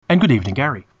And good evening,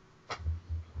 Gary.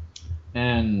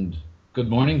 And good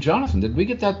morning, Jonathan. Did we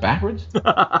get that backwards?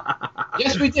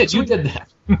 Yes, we did. You did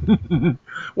that.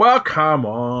 Well, come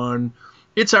on.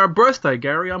 It's our birthday,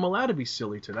 Gary. I'm allowed to be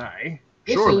silly today.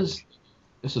 This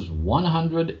is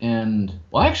 100 and...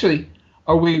 Well, actually,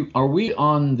 are we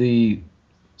on the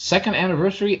second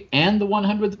anniversary and the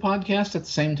 100th podcast at the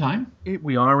same time?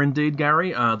 We are indeed,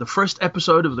 Gary. The first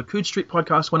episode of the Coode Street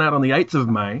podcast went out on the 8th of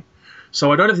May.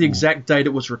 So I don't have the exact date it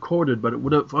was recorded, but it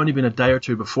would have only been a day or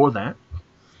two before that.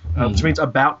 Which means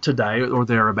about today or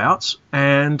thereabouts.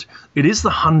 And it is the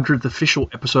 100th official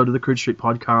episode of the Coode Street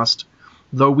podcast,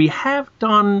 though we have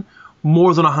done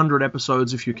more than 100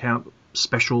 episodes if you count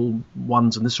special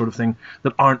ones and this sort of thing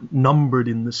that aren't numbered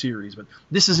in the series. But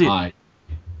this is it.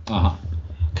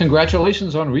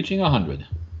 Congratulations on reaching 100.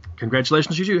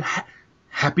 Congratulations to you.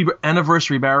 Happy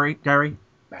anniversary, Gary.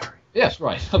 Yes,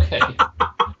 right. Okay.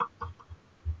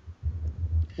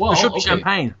 Well, there should be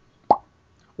champagne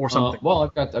or something. Well,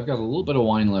 I've got a little bit of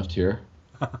wine left here.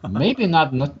 Maybe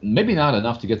not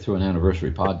enough to get through an anniversary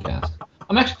podcast.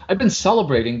 I've been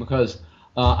celebrating because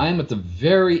I am at the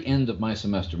very end of my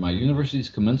semester. My university's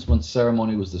commencement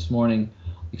ceremony was this morning.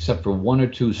 Except for one or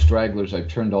two stragglers, I've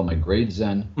turned all my grades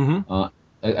in. Mm-hmm.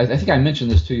 I think I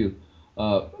mentioned this to you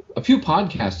a few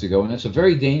podcasts ago, and it's a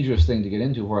very dangerous thing to get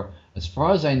into. Where, as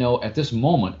far as I know, at this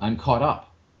moment, I'm caught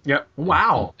up. Yep.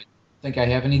 Wow. Think I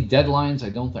have any deadlines.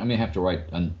 I may have to write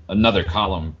another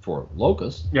column for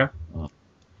Locus. Yeah.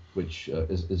 Which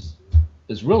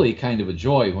is really kind of a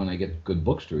joy when I get good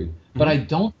books to read. But I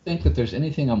don't think that there's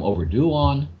anything I'm overdue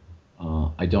on.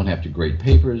 I don't have to grade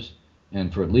papers,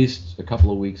 and for at least a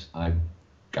couple of weeks, I've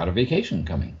got a vacation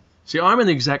coming. See, I'm in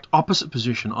the exact opposite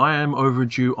position. I am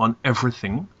overdue on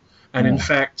everything, and in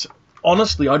fact,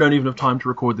 honestly, I don't even have time to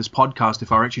record this podcast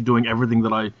if I'm actually doing everything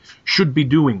that I should be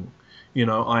doing. You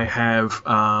know, I have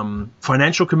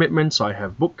financial commitments, I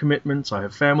have book commitments, I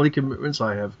have family commitments,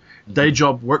 I have day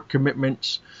job work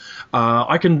commitments.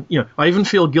 I even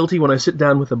feel guilty when I sit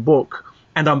down with a book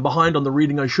and I'm behind on the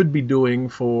reading I should be doing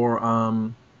for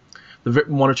the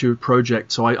one or two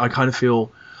projects. So I kind of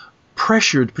feel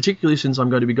pressured, particularly since I'm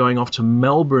going to be going off to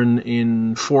Melbourne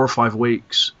in 4 or 5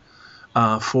 weeks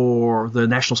for the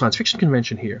National Science Fiction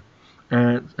Convention here.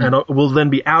 And I will then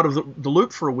be out of the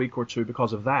loop for a week or two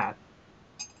because of that.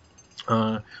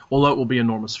 Although it will be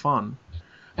enormous fun.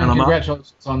 And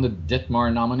congratulations on the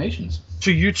Ditmar nominations.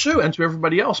 To you too, and to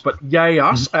everybody else. But yay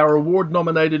us, our award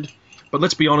nominated. But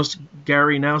let's be honest,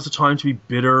 Gary, now's the time to be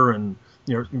bitter, and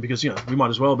because we might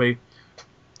as well be.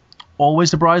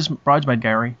 Always the bridesmaid,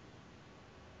 Gary.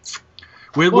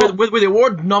 We're the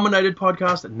award nominated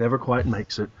podcast that never quite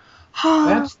makes it.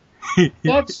 That's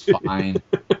fine.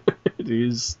 It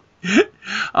is.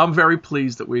 I'm very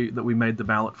pleased that we made the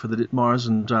ballot for the Ditmars,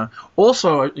 and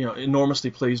also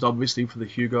enormously pleased, obviously, for the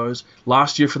Hugos.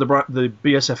 Last year for the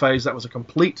BSFAs, that was a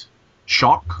complete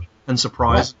shock and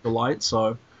surprise and delight.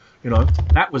 So,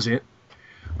 that was it.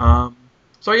 And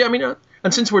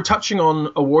since we're touching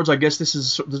on awards, I guess this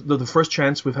is the first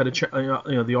chance we've had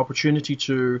the opportunity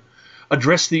to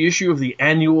address the issue of the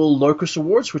annual Locus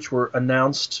Awards, which were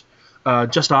announced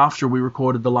just after we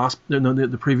recorded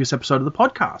the previous episode of the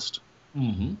podcast.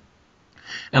 Mm-hmm.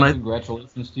 And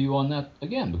congratulations to you on that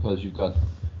again, because you've got...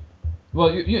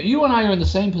 Well, you and I are in the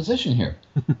same position here.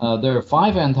 There are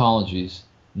 5 anthologies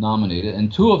nominated,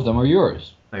 and 2 of them are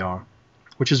yours. They are,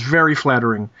 which is very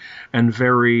flattering and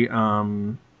very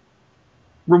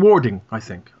rewarding, I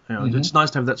think. It's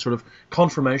nice to have that sort of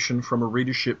confirmation from a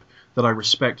readership that I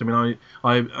respect. I mean,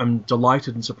 I'm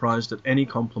delighted and surprised at any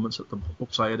compliments that the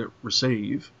books I edit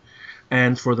receive,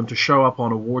 and for them to show up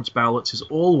on awards ballots is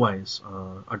always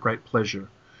a great pleasure.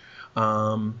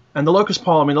 And the Locus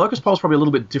poll, the Locus poll is probably a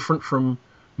little bit different from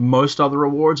most other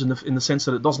awards in the sense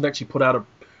that it doesn't actually put out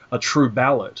a true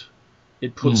ballot.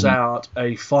 It puts out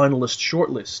a finalist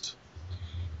shortlist,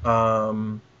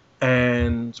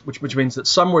 and which means that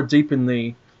somewhere deep in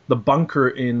the bunker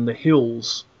in the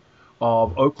hills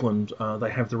of Oakland, they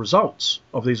have the results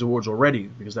of these awards already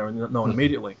because they're known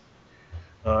immediately.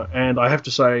 And I have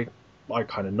to say, I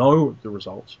kind of know the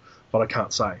results, but I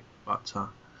can't say. But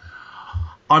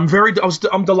I'm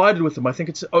delighted with them. I think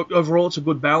overall it's a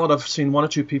good ballot. I've seen 1 or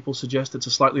 2 people suggest it's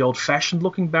a slightly old-fashioned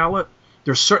looking ballot.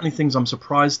 There's certainly things I'm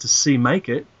surprised to see make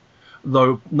it,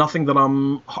 though nothing that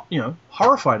I'm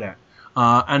horrified at.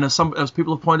 And as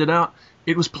people have pointed out,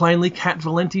 it was plainly Cat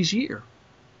Valenti's year.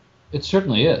 It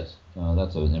certainly is.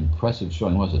 That's an impressive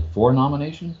showing. Was it 4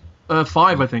 nominations?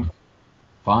 5, I think.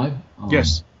 5?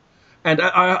 Yes. And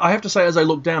I have to say, as I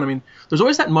look down, there's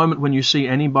always that moment when you see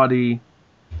anybody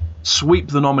sweep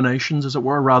the nominations, as it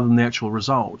were, rather than the actual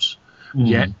results.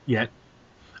 yet.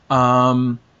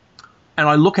 And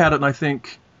I look at it and I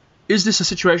think, is this a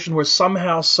situation where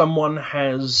somehow someone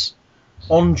has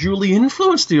unduly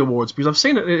influenced the awards? Because I've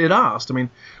seen it asked. I mean,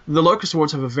 the Locus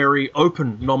Awards have a very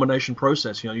open nomination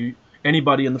process.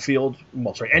 Anybody in the field,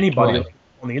 anybody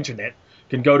on the internet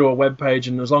can go to a web page,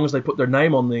 and as long as they put their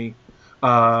name on the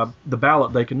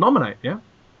ballot, they can nominate. Yeah.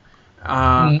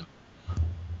 And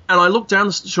I look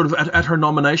down sort of at her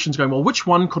nominations, going, well, which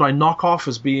one could I knock off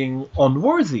as being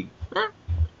unworthy?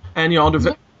 And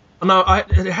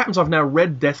it happens I've now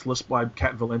read Deathless by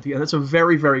Kat Valenti, and it's a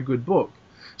very, very good book.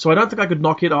 So I don't think I could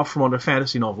knock it off from on a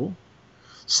fantasy novel.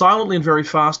 Silently and Very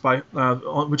Fast,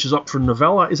 which is up for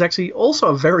novella, is actually also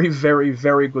a very, very,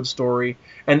 very good story,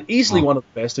 and easily one of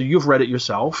the best. You've read it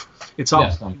yourself. It's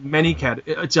up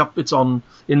It's on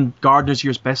in Gardner's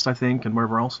Year's Best, I think, and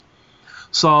wherever else.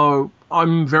 So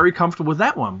I'm very comfortable with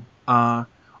that one.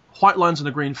 White Lines in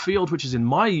a Green Field, which is in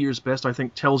my year's best, I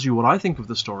think tells you what I think of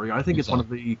the story. I think it's one of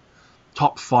the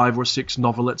top 5 or 6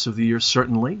 novelettes of the year,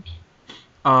 certainly.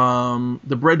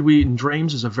 The Bread We Eat in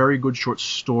Dreams is a very good short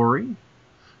story,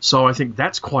 so I think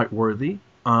that's quite worthy.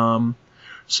 And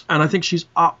I think she's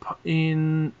up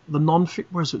in the non-fic.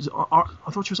 Where is it? I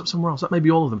thought she was up somewhere else. That may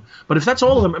be all of them. But if that's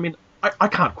all of them, I mean, I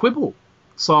can't quibble.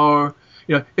 So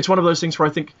it's one of those things where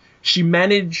I think she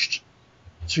managed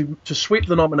to sweep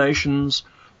the nominations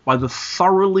by the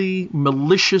thoroughly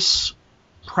malicious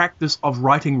practice of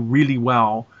writing really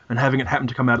well and having it happen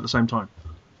to come out at the same time.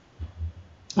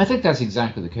 I think that's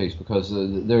exactly the case, because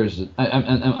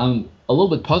I'm a little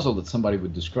bit puzzled that somebody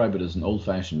would describe it as an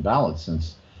old-fashioned ballad,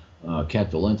 since Kat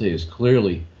Valenti is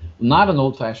clearly not an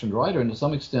old-fashioned writer, and to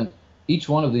some extent, each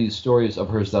one of these stories of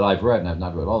hers that I've read, and I've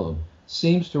not read all of them,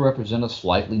 seems to represent a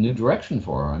slightly new direction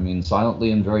for her. I mean,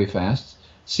 Silently and Very Fast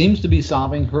seems to be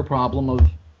solving her problem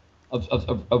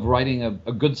of writing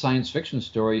a good science fiction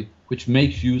story which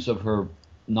makes use of her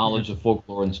knowledge of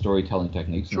folklore and storytelling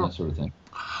techniques and that sort of thing.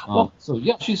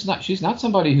 She's not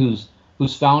somebody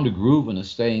who's found a groove and is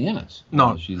staying in it.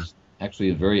 No, she's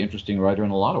actually a very interesting writer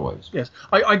in a lot of ways. Yes,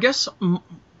 I guess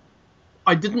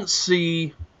I didn't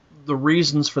see the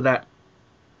reasons for that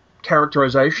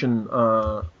characterization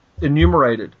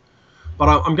enumerated, but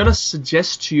I'm going to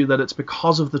suggest to you that it's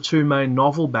because of the 2 main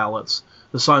novel ballots,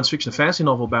 the science fiction and fantasy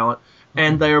novel ballot,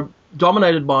 and they are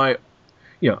dominated by,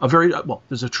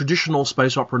 there's a traditional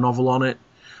space opera novel on it.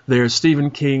 There's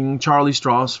Stephen King, Charlie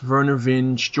Strauss, Werner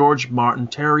Vinge, George Martin,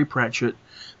 Terry Pratchett.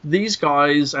 These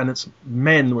guys, and it's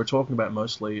men we're talking about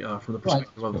mostly from the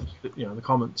perspective of the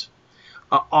comments,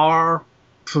 are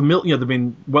familiar. They've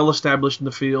been well established in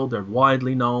the field. They're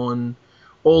widely known.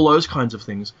 All those kinds of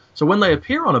things. So when they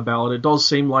appear on a ballot, it does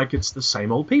seem like it's the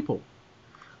same old people,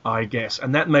 I guess,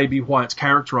 and that may be why it's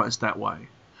characterized that way.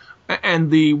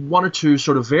 And the 1 or 2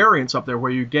 sort of variants up there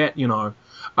where you get,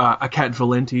 a Kat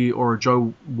Valenti or a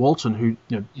Joe Walton, who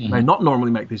may not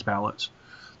normally make these ballots,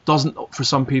 doesn't, for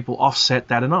some people, offset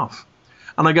that enough.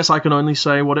 And I guess I can only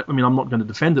say I'm not going to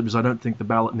defend it because I don't think the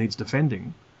ballot needs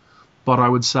defending, but I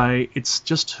would say it's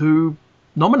just who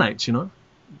nominates,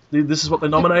 This is what they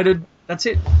nominated. That's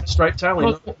it. Straight tally.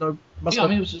 It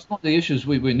was just one of the issues.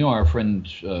 We knew our friend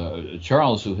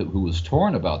Charles, who was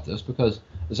torn about this, because,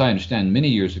 as I understand, many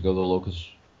years ago the Locus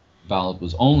ballot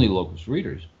was only Locus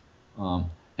readers.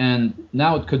 And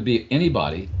now it could be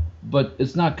anybody, but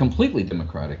it's not completely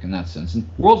democratic in that sense. And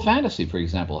World Fantasy, for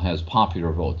example, has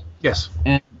popular vote. Yes.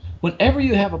 And whenever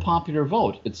you have a popular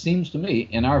vote, it seems to me,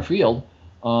 in our field,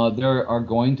 there are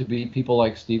going to be people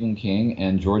like Stephen King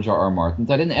and George R.R. Martin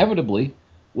that inevitably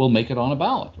will make it on a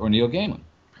ballot, or Neil Gaiman.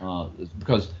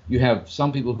 Because you have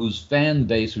some people whose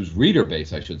whose reader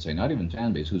base, I should say, not even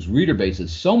fan base, whose reader base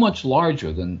is so much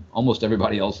larger than almost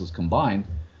everybody else's combined,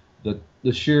 that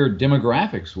the sheer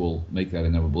demographics will make that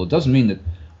inevitable. It doesn't mean that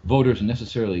voters are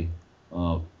necessarily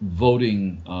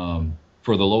voting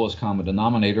for the lowest common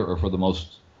denominator or for the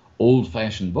most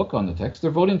old-fashioned book on the text.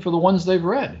 They're voting for the ones they've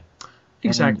read.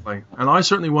 Exactly. And I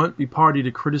certainly won't be party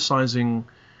to criticizing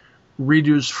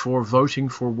readers for voting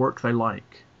for work they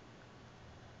like.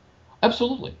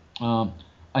 Absolutely.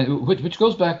 Which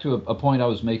goes back to a point I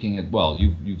was making.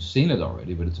 You've seen it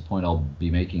already, but it's a point I'll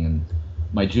be making in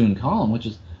my June column, which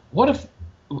is,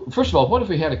 first of all, what if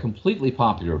we had a completely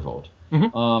popular vote?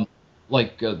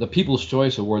 Like the People's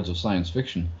Choice Awards of science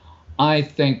fiction? I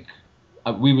think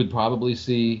we would probably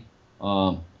see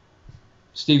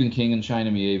Stephen King and China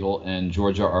Miéville and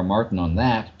George R.R. Martin on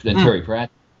that, and Terry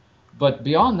Pratchett. But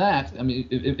beyond that, I mean,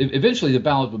 eventually the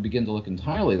ballot would begin to look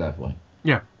entirely that way.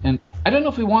 Yeah. And I don't know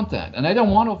if we want that. And I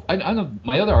don't want to. I know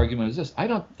my other argument is this: I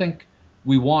don't think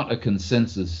we want a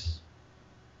consensus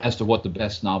as to what the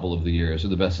best novel of the year is, or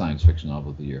the best science fiction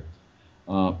novel of the year.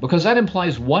 because that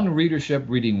implies one readership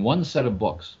reading one set of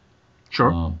books.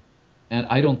 Sure. And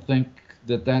I don't think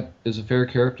that is a fair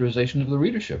characterization of the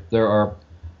readership. There are,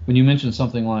 when you mention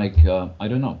something like, I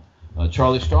don't know,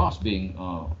 Charlie Strauss being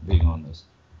on this,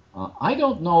 I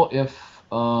don't know if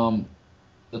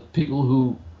the people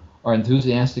who are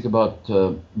enthusiastic about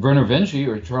Werner Vinci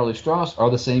or Charlie Strauss are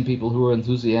the same people who are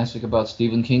enthusiastic about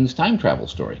Stephen King's time travel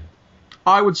story.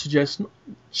 I would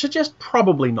suggest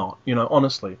probably not,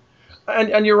 honestly.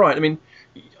 And you're right. I mean,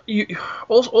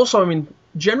 also, I mean,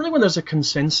 generally when there's a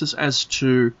consensus as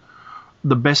to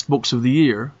the best books of the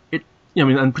year,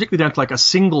 and particularly down to like a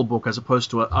single book as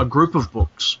opposed to a group of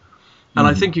books. And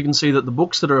I think you can see that the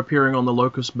books that are appearing on the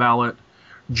Locus ballot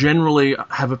generally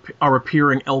are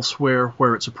appearing elsewhere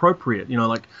where it's appropriate.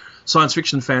 Like science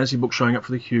fiction and fantasy books showing up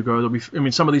for the Hugo.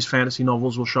 Some of these fantasy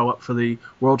novels will show up for the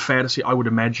World Fantasy, I would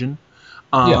imagine,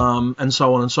 and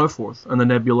so on and so forth, and the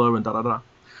Nebula and da-da-da.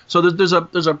 So there's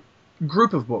a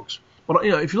group of books. But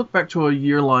if you look back to a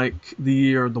year like the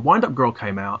year The Wind-Up Girl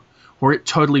came out, where it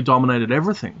totally dominated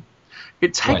everything,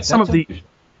 it takes some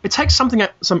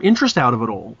interest out of it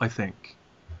all, I think.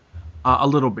 A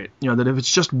little bit, that if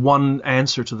it's just one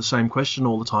answer to the same question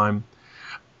all the time,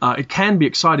 it can be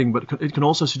exciting, but it can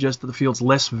also suggest that the field's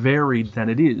less varied than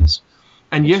it is.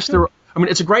 And yes,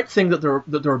 it's a great thing that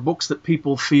there are books that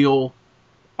people feel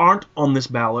aren't on this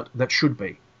ballot that should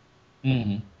be,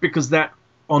 because that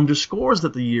underscores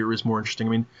that the year is more interesting. I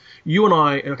mean, you and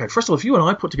I, first of all, if you and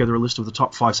I put together a list of the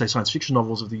top 5, say, science fiction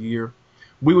novels of the year,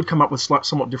 we would come up with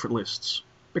somewhat different lists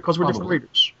because we're different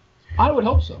readers. I would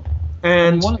hope so.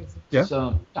 And one of the things,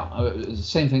 it's the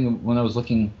same thing when I was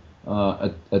looking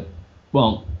at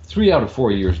 3 out of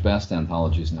 4 years best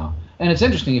anthologies now. And it's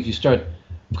interesting if you start,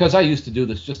 because I used to do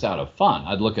this just out of fun.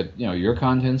 I'd look at your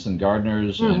contents and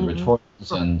Gardner's and Rich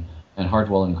Horton's and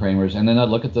Hartwell and Kramer's, and then I'd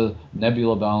look at the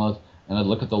Nebula ballot and I'd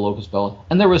look at the Locus ballot,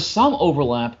 and there was some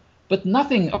overlap, but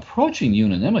nothing approaching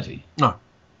unanimity. No,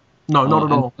 not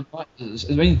at all.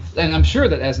 And I'm sure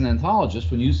that as an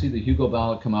anthologist, when you see the Hugo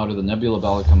ballot come out or the Nebula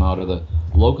ballot come out or the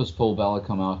Locus poll ballot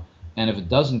come out, and if it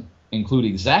doesn't include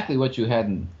exactly what you had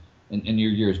in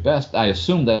your year's best, I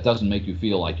assume that doesn't make you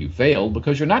feel like you failed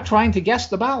because you're not trying to guess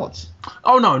the ballots.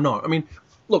 Oh, no. I mean,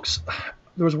 look,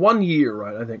 there was 1 year,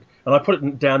 right, I think, and I put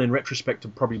it down in retrospect to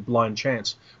probably blind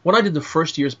chance. When I did the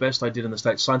first year's best I did in the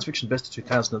States, Science Fiction Best of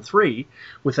 2003,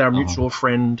 with our mutual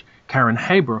friend Karen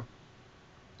Haber,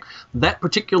 that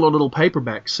particular little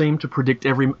paperback seemed to predict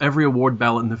every award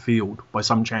ballot in the field by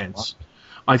some chance.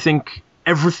 I think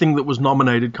everything that was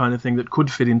nominated kind of thing that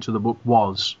could fit into the book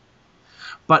was.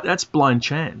 But that's blind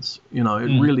chance, it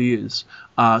really is.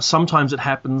 Sometimes it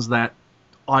happens that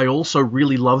I also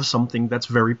really love something that's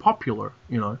very popular,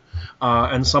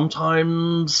 and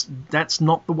sometimes that's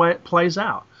not the way it plays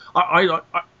out. I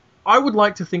would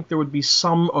like to think there would be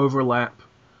some overlap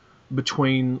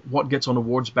between what gets on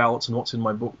awards ballots and what's in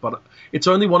my book, but it's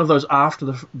only one of those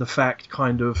after the fact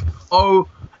kind of,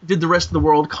 did the rest of the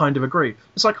world kind of agree?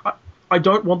 It's like, I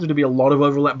don't want there to be a lot of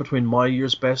overlap between my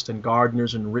year's best and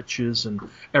Gardner's and Rich's and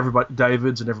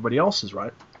David's and everybody else's,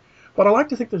 right? But I like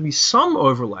to think there'd be some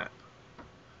overlap,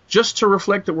 just to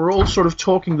reflect that we're all sort of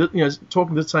talking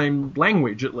the same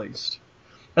language at least,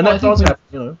 and that does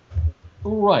happen,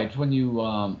 Right, when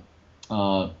you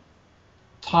tot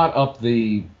up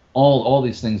all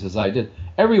these things as I did,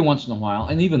 every once in a while,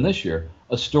 and even this year,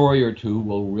 a story or two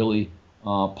will really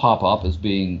pop up as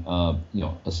being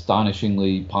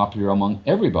astonishingly popular among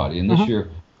everybody. And this year,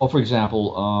 for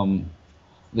example,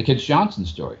 the Kits Johnson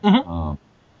story, and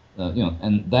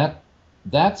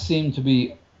that seemed to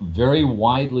be very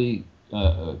widely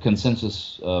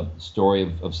consensus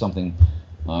story of something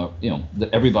that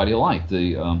everybody liked.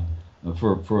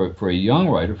 For a young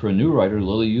writer, for a new writer,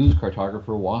 Lily Yu's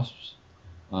Cartographer Wasps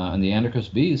and the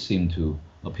Anarchist Bees seemed to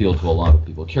appeal to a lot of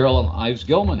people. Carolyn Ives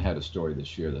Gilman had a story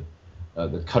this year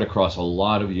that cut across a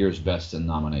lot of years' best and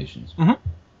nominations. And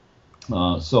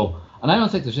I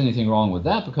don't think there's anything wrong with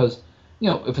that because,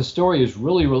 if a story is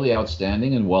really, really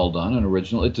outstanding and well done and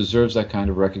original, it deserves that kind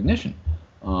of recognition.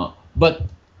 But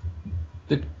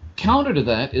the counter to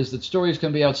that is that stories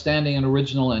can be outstanding and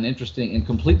original and interesting in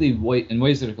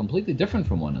ways that are completely different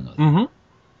from one another.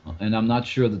 And I'm not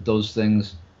sure that those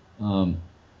things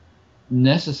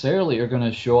necessarily are going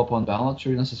to show up on ballots or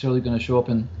necessarily going to show up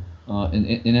in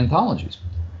anthologies.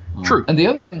 True. And the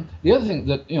other thing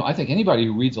that I think anybody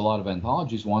who reads a lot of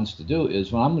anthologies wants to do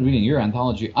is when I'm reading your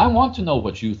anthology, I want to know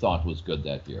what you thought was good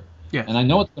that year. Yes. And I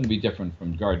know it's going to be different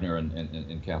from Gardner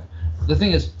and Kath. The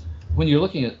thing is, when you're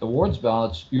looking at awards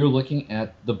ballots, you're looking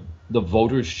at the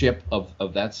votership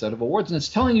of that set of awards, and it's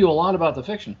telling you a lot about the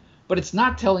fiction, but it's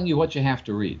not telling you what you have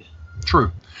to read.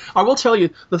 True. I will tell you,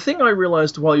 the thing I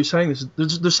realized while you're saying this,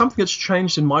 there's something that's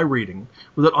changed in my reading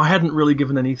that I hadn't really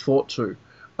given any thought to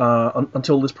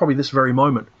until probably this very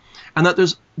moment. And that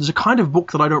there's a kind of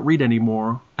book that I don't read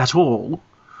anymore at all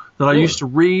that I used to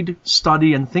read,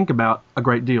 study, and think about a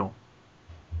great deal.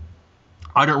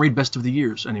 I don't read Best of the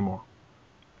Years anymore.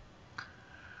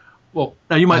 Well,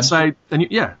 now you might say,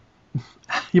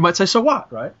 you might say, so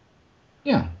what, right?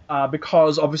 Yeah.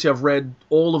 Because obviously I've read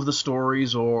all of the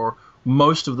stories or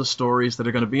most of the stories that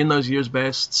are going to be in those year's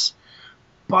bests,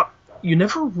 but you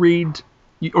never read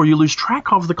or you lose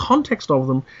track of the context of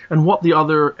them and what the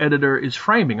other editor is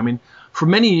framing. I mean, for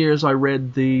many years I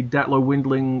read the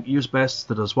Datlow-Windling year's bests,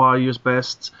 the Deswire year's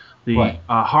bests, the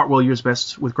Hartwell year's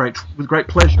bests with great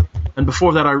pleasure. And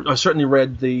before that, I certainly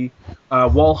read the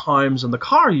Walheims and the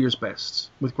Carr year's bests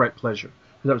with great pleasure.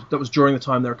 That was during the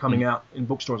time they were coming out in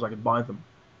bookstores. I could buy them.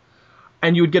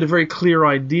 And you would get a very clear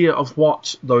idea of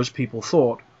what those people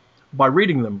thought by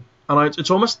reading them. And it's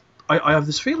almost, I have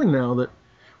this feeling now that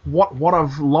what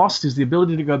I've lost is the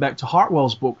ability to go back to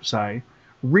Hartwell's book, say,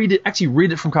 read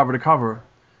it from cover to cover,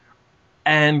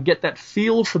 and get that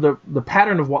feel for the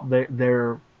pattern of what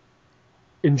they're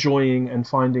enjoying and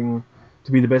finding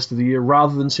to be the best of the year,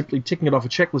 rather than simply ticking it off a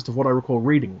checklist of what I recall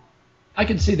reading. I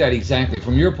can see that exactly.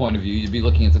 From your point of view, you'd be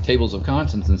looking at the tables of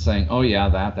contents and saying, oh yeah,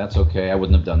 that's okay, I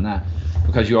wouldn't have done that,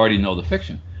 because you already know the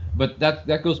fiction. But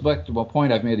that goes back to a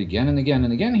point I've made again and again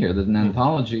and again here, that an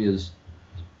anthology is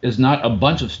not a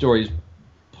bunch of stories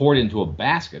poured into a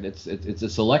basket. It's a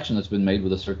selection that's been made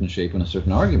with a certain shape and a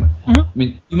certain argument. Mm-hmm. I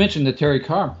mean, you mentioned that Terry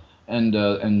Carr, and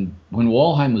when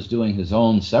Walheim was doing his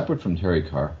own separate from Terry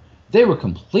Carr, they were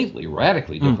completely,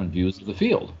 radically different views of the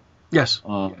field. Yes.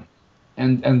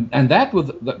 And that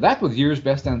with year's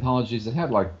best anthologies that had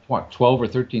 12 or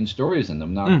 13 stories in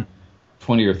them, not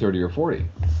 20 or 30 or 40.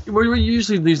 Well,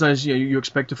 usually these days, you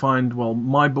expect to find, well,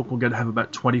 my book will have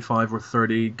about 25 or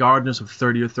 30, Gardner's have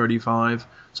 30 or 35.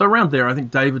 So around there, I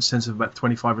think David's tends to have about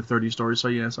 25 or 30 stories. So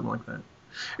yeah, something like that.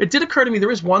 It did occur to me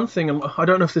there is one thing, and I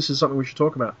don't know if this is something we should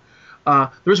talk about.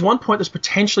 There is one point that's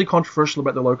potentially controversial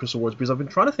about the Locus Awards, because I've been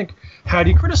trying to think, how do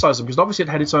you criticize them? Because obviously it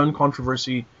had its own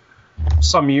controversy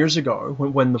some years ago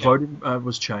when the voting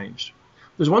was changed.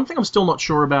 There's one thing I'm still not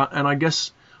sure about, and I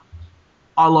guess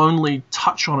I'll only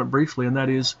touch on it briefly, and that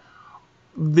is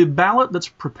the ballot that's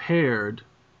prepared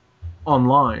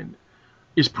online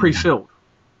is pre-filled.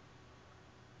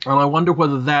 And I wonder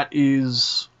whether that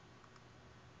is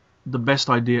the best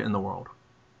idea in the world.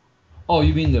 Oh,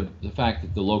 you mean the fact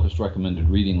that the Locus recommended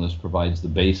reading list provides the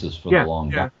basis for the long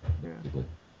ballot?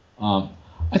 Yeah.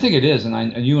 I think it is,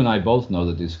 and you and I both know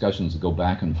that discussions go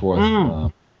back and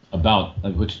forth about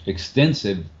which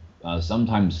extensive,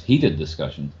 sometimes heated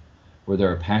discussions, where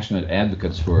there are passionate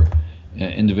advocates for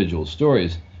individual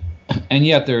stories, and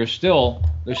yet there's still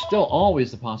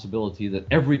always the possibility that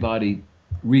everybody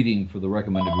reading for the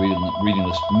recommended reading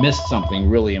list missed something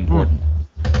really important.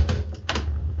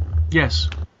 Yes.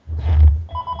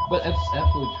 But that's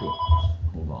absolutely true.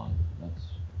 Hold on.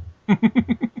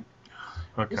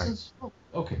 That's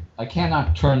okay. I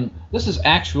cannot turn. This is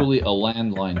actually a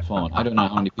landline phone. I don't know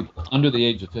how many people under the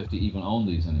age of 50 even own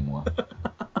these anymore.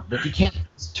 But you can't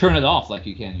turn it off like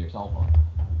you can your cell phone.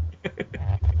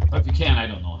 Or if you can, I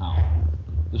don't know how.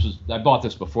 I bought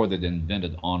this before they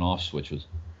invented on-off switches.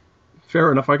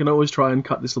 Fair enough. I can always try and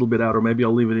cut this little bit out, or maybe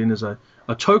I'll leave it in as a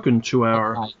token to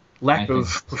our lack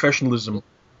of professionalism.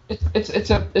 It's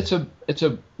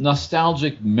a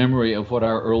nostalgic memory of what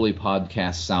our early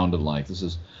podcasts sounded like. This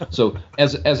is so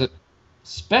as a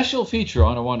special feature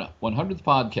on our 100th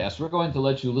podcast, we're going to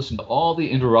let you listen to all the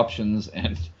interruptions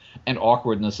and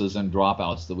awkwardnesses and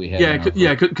dropouts that we had.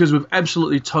 Because we've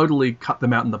absolutely totally cut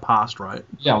them out in the past, right?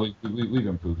 Yeah, we've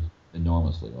improved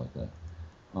enormously like that.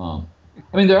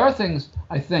 I mean, there are things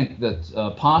I think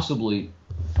that possibly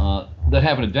that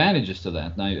have advantages to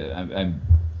that. And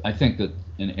I think that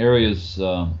in areas,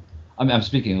 I'm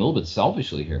speaking a little bit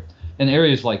selfishly here, in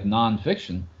areas like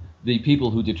nonfiction, the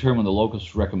people who determine the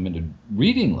Locus recommended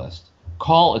reading list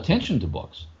call attention to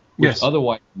books which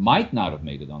otherwise might not have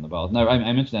made it on the ballot. Now,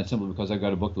 I mention that simply because I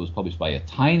got a book that was published by a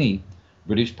tiny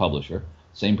British publisher,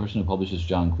 same person who publishes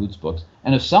John Clute's books,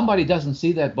 and if somebody doesn't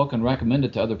see that book and recommend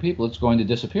it to other people, it's going to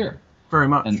disappear. Very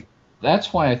much. And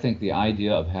that's why I think the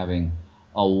idea of having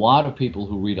a lot of people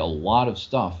who read a lot of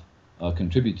stuff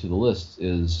contribute to the list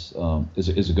is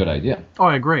a good idea. Oh,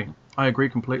 I agree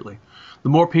completely. The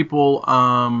more people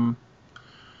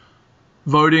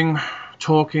voting,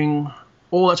 talking,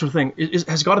 all that sort of thing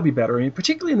has got to be better. I mean,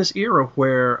 particularly in this era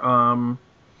where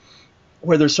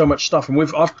there's so much stuff. And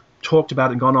talked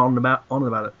about it and gone on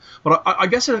about it. But I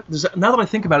guess now that I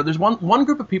think about it, there's one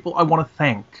group of people I want to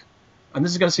thank, and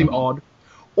this is going to seem odd.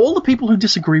 All the people who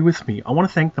disagree with me, I want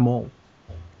to thank them all.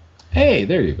 Hey,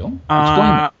 there you go. Explain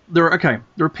that.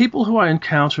 There are people who I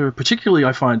encounter, particularly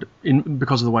I find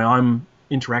because of the way I'm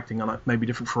interacting, and it may be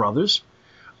different for others,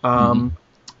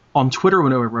 on Twitter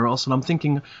and everywhere else, and I'm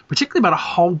thinking particularly about a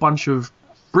whole bunch of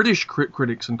British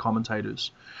critics and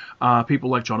commentators, people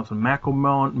like Jonathan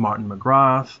McElmont, Martin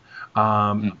McGrath,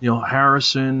 Neil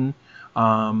Harrison,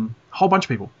 a whole bunch of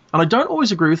people. And I don't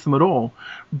always agree with them at all,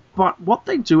 but what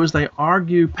they do is they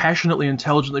argue passionately,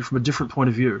 intelligently from a different point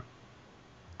of view.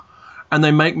 And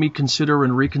they make me consider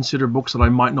and reconsider books that I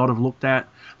might not have looked at.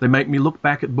 They make me look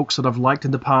back at books that I've liked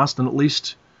in the past and at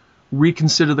least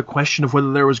reconsider the question of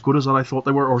whether they're as good as I thought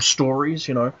they were, or stories.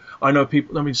 I know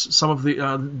people. I mean, some of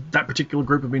that particular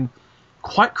group have been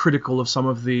quite critical of some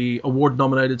of the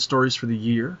award-nominated stories for the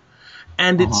year.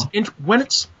 And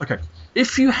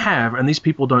if you have, and these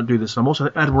people don't do this, and I'm also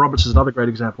Adam Roberts is another great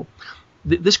example.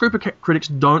 This group of critics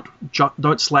don't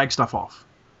slag stuff off.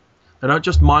 They don't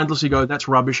just mindlessly go, that's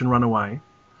rubbish, and run away.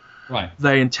 Right.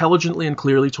 They intelligently and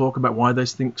clearly talk about why they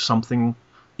think something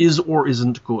is or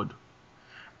isn't good.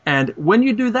 And when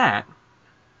you do that,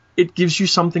 it gives you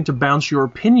something to bounce your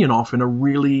opinion off in a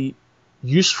really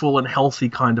useful and healthy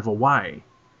kind of a way.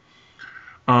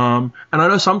 And I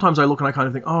know sometimes I look and I kind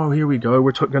of think, oh, here we go.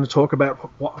 We're going to talk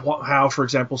about how, for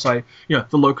example, say,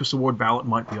 the Locus Award ballot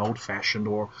might be old-fashioned,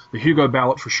 or the Hugo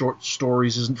ballot for short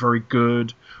stories isn't very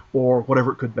good, or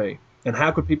whatever it could be. And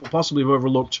how could people possibly have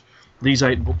overlooked these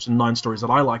 8 books and 9 stories that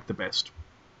I like the best?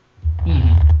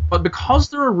 But because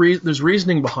there's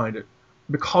reasoning behind it,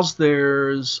 because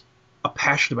there's a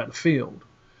passion about the field,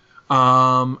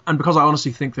 and because I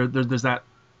honestly think there's that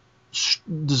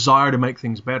desire to make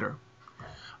things better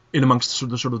in amongst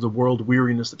the sort of the world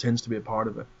weariness that tends to be a part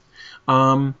of it.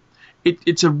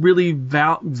 It's a really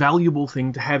valuable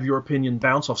thing to have your opinion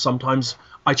bounce off. Sometimes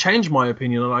I change my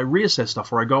opinion and I reassess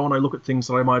stuff, or I go and I look at things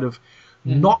that I might have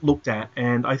not looked at,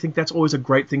 and I think that's always a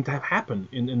great thing to have happen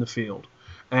in the field.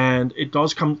 And it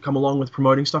does come along with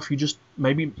promoting stuff you just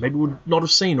maybe would not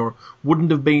have seen, or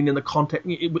wouldn't have been in the context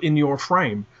in your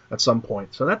frame at some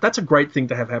point. So that's a great thing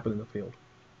to have happen in the field.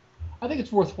 I think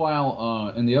it's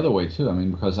worthwhile in the other way too. I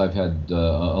mean, because I've had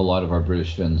a lot of our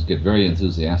British friends get very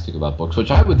enthusiastic about books,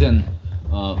 which I would then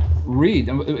read.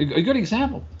 A good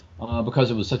example,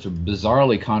 because it was such a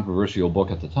bizarrely controversial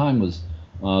book at the time, was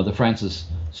the Francis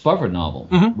Spufford novel,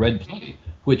 Red Plenty,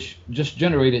 which just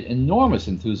generated enormous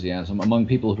enthusiasm among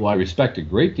people who I respect a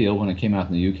great deal when it came out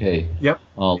in the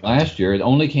UK last year. It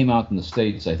only came out in the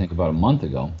States, I think, about a month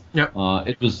ago.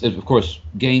 It of course,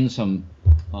 gained some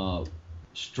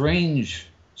strange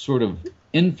sort of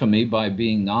infamy by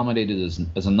being nominated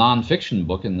as a nonfiction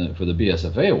book for the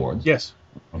BSFA Awards. Yes.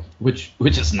 Which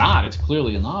it's not. It's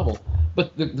clearly a novel.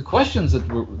 But the questions that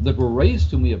were raised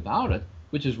to me about it,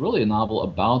 which is really a novel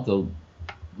about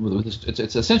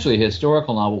it's essentially a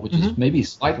historical novel, which is maybe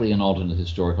slightly an alternate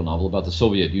historical novel about the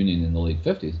Soviet Union in the late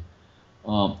 50s.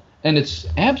 And it's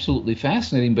absolutely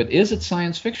fascinating, but is it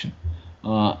science fiction?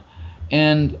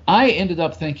 And I ended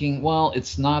up thinking, well,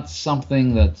 it's not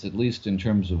something that's, at least in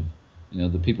terms of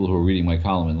the people who are reading my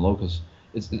column in Locus,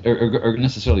 are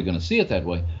necessarily going to see it that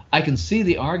way. I can see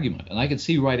the argument, and I can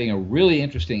see writing a really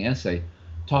interesting essay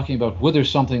talking about whether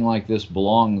something like this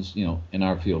belongs, in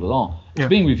our field at all. It's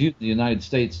being reviewed in the United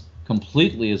States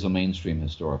completely as a mainstream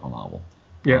historical novel.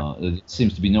 There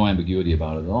seems to be no ambiguity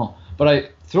about it at all.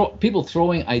 But people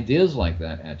throwing ideas like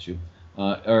that at you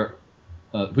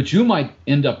which you might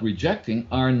end up rejecting,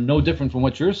 are no different from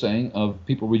what you're saying of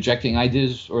people rejecting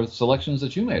ideas or selections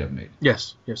that you may have made.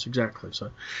 Yes, exactly.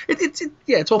 So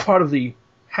it's all part of the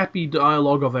happy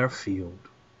dialogue of our field.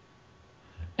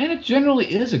 And it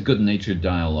generally is a good-natured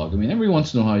dialogue. I mean, every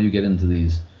once in a while you get into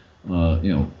these,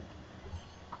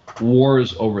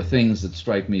 wars over things that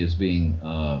strike me as being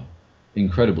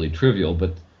incredibly trivial,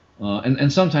 but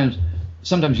and sometimes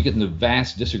you get into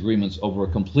vast disagreements over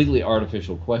a completely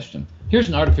artificial question. Here's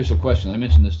an artificial question. I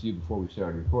mentioned this to you before we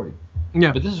started recording.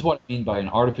 Yeah. But this is what I mean by an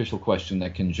artificial question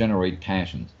that can generate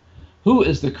passions. Who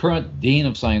is the current dean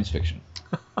of science fiction?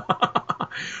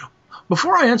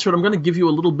 Before I answer it, I'm going to give you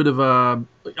a little bit of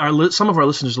some of our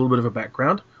listeners a little bit of a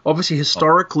background. Obviously,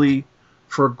 historically,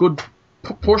 for a good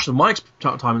portion of my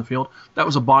time in the field, that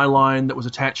was a byline that was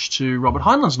attached to Robert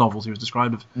Heinlein's novels. He was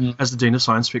described as the dean of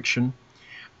science fiction.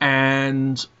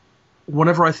 And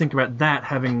whenever I think about that,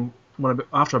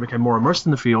 after I became more immersed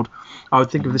in the field, I would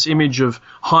think of this image of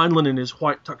Heinlein in his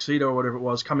white tuxedo or whatever it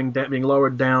was, being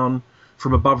lowered down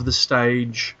from above the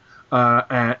stage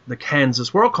at the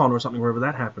Kansas Worldcon or something, wherever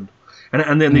that happened.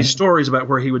 And then these stories about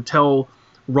where he would tell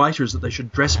writers that they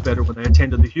should dress better when they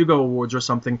attended the Hugo Awards or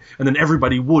something, and then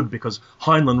everybody would because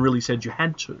Heinlein really said you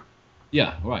had to.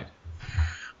 Yeah, right.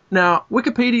 Now,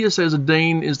 Wikipedia says a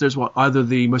dean is either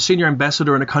the most senior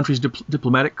ambassador in a country's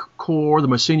diplomatic corps, the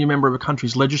most senior member of a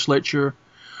country's legislature,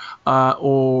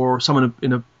 or someone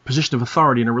in a position of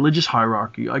authority in a religious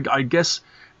hierarchy. I guess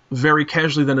very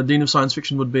casually then a dean of science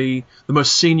fiction would be the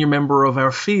most senior member of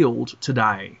our field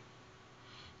today.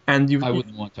 And I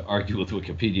wouldn't want to argue with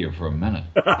Wikipedia for a minute.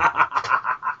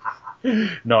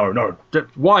 No.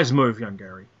 Wise move, young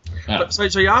Gary. Yeah. So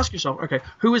you ask yourself, okay,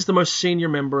 who is the most senior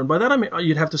member? And by that I mean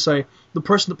you'd have to say the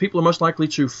person that people are most likely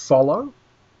to follow,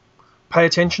 pay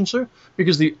attention to,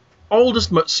 because the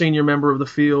oldest senior member of the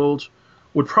field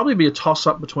would probably be a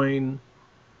toss-up between,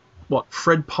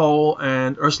 Fred Pohl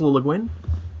and Ursula Le Guin?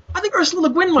 I think Ursula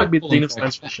Le Guin might be the dean of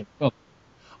science fiction. Oh.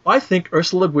 I think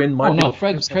Ursula Le Guin might be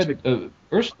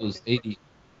Ursula's 80.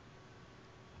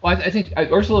 Well, I think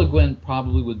Ursula Le Guin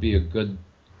probably would be a good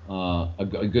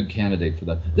candidate for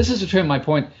that. This is a term. My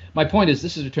point is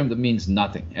this is a term that means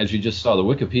nothing. As you just saw, the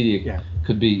Wikipedia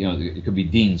could be, it could be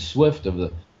Dean Swift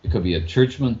it could be a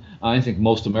churchman. I think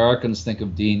most Americans think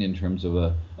of dean in terms of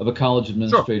a college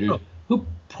administrator who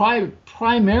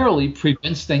primarily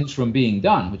prevents things from being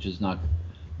done, which is not.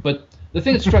 But the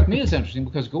thing that struck me as interesting,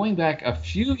 because going back a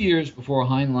few years before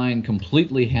Heinlein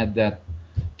completely had that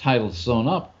title sewn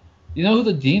up, you know who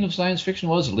the dean of science fiction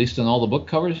was, at least in all the book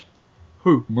covers?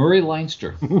 Who? Murray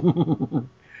Leinster.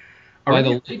 By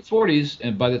the late 40s,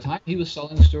 and by the time he was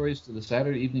selling stories to the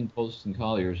Saturday Evening Post and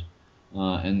Collier's,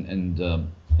 and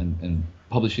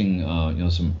publishing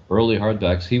some early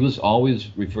hardbacks, he was always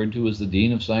referred to as the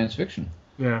dean of science fiction.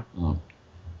 Yeah.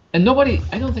 And I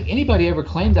don't think anybody ever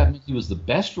claimed that he was the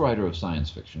best writer of science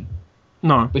fiction.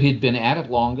 No. But he'd been at it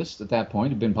longest at that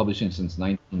point. He'd been publishing since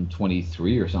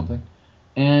 1923 or something.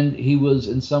 And he was,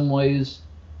 in some ways,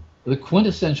 the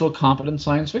quintessential competent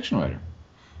science fiction writer.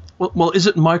 Well, is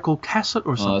it Michael Cassett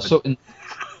or something?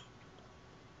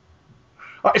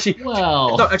 Actually,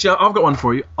 I've got one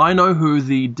for you. I know who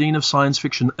the dean of science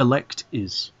fiction elect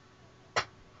is.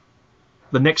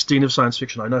 The next dean of science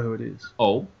fiction, I know who it is.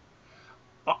 Oh.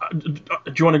 Do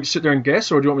you want to sit there and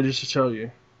guess, or do you want me just to tell you?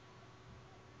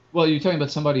 Well, you're talking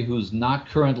about somebody who's not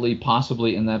currently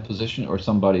possibly in that position, or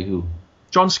somebody who...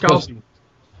 John Scalzi.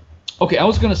 Okay, I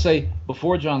was going to say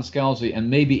before John Scalzi, and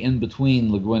maybe in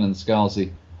between Le Guin and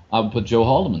Scalzi, I would put Joe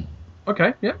Haldeman.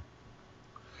 Okay, yeah.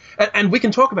 And we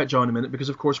can talk about Joe in a minute, because,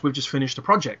 of course, we've just finished a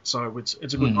project, so it's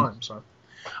a good time. So,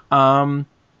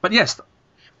 but yes...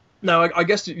 Now, I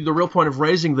guess the real point of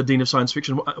raising the Dean of Science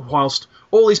Fiction, whilst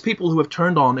all these people who have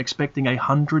turned on expecting a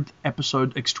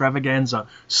 100-episode extravaganza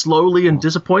slowly and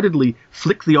disappointedly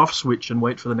flick the off switch and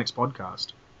wait for the next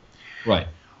podcast, right,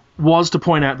 was to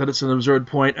point out that it's an absurd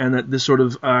point and that this sort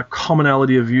of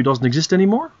commonality of view doesn't exist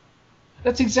anymore.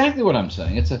 That's exactly what I'm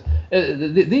saying.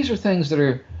 These are things that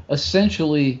are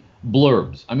essentially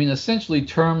blurbs. I mean, essentially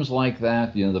terms like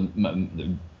that. They're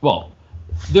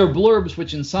blurbs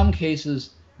which in some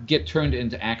cases get turned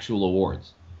into actual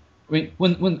awards. I mean,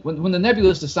 when the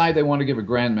Nebulas decide they want to give a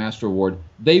Grand Master Award,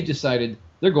 they've decided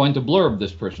they're going to blurb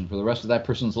this person for the rest of that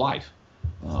person's life.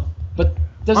 But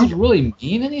does it really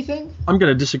mean anything? I'm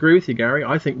going to disagree with you, Gary.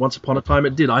 I think once upon a time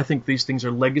it did. I think these things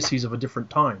are legacies of a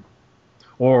different time,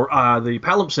 or the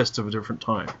palimpsests of a different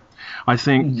time. I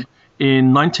think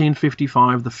in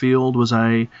 1955 the field was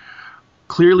a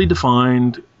clearly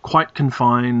defined, quite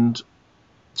confined,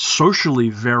 socially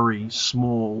very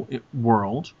small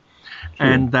world,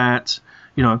 and that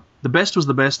the best was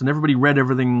the best, and everybody read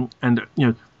everything, and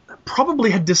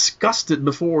probably had discussed it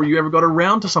before you ever got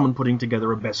around to someone putting together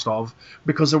a best of,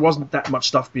 because there wasn't that much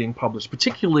stuff being published,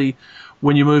 particularly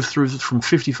when you move through from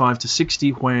 55 to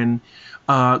 60, when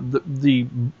the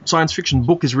science fiction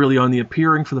book is really only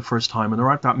appearing for the first time, and there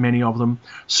aren't that many of them.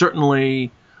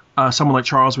 Certainly someone like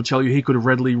Charles would tell you he could have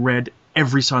readily read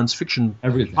every science fiction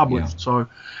published,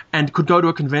 and could go to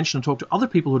a convention and talk to other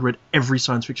people who'd read every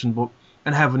science fiction book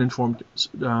and have an informed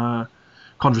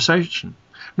conversation.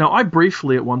 Now, I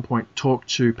briefly at one point talked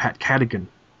to Pat Cadigan,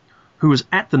 who was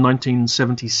at the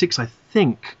 1976, I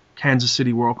think, Kansas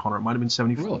City Worldcon, or it might have been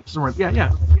 74. Really?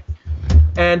 Yeah.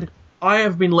 And I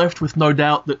have been left with no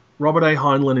doubt that Robert A.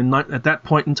 Heinlein at that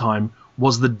point in time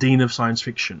was the dean of science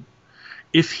fiction.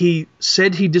 If he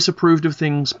said he disapproved of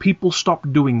things, people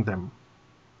stopped doing them.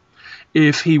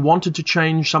 If he wanted to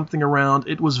change something around,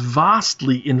 it was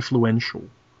vastly influential.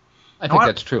 I think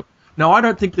that's true. Now, I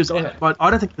don't think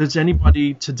there's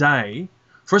anybody today,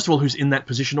 first of all, who's in that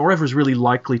position or ever is really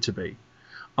likely to be.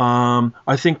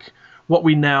 I think what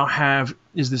we now have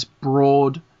is this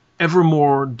broad ever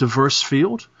more diverse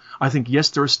field. I think, yes,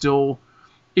 there are still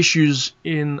issues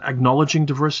in acknowledging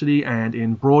diversity and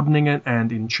in broadening it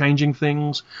and in changing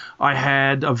things. I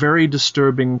had a very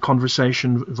disturbing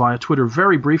conversation via Twitter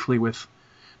very briefly with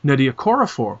Nadia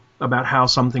Korafor about how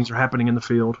some things are happening in the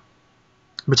field,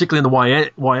 particularly in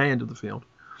the YA end of the field,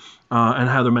 and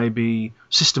how there may be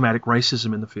systematic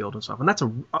racism in the field and stuff. And that's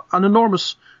an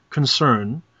enormous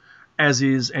concern, as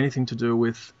is anything to do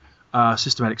with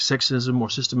systematic sexism or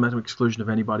systematic exclusion of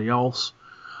anybody else,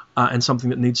 and something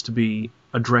that needs to be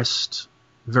addressed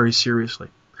very seriously.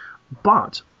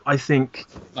 But I think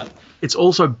it's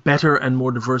also better and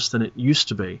more diverse than it used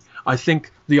to be. I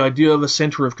think the idea of a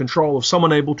center of control, of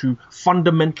someone able to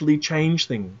fundamentally change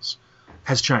things,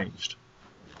 has changed.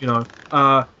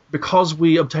 Because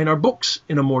we obtain our books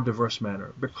in a more diverse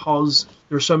manner, because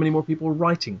there are so many more people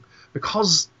writing,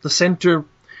 because the center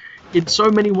in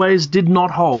so many ways did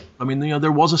not hold. I mean,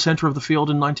 there was a center of the field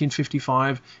in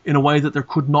 1955 in a way that there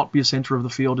could not be a center of the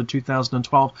field in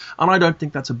 2012, and I don't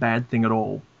think that's a bad thing at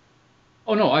all.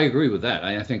 Oh, no, I agree with that.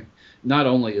 I think not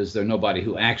only is there nobody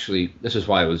who actually, this is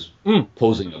why I was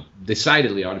posing a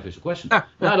decidedly artificial question,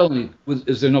 not only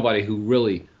is there nobody who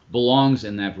really belongs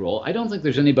in that role, I don't think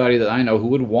there's anybody that I know who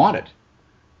would want it.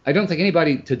 I don't think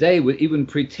anybody today would even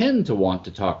pretend to want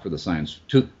to talk for the science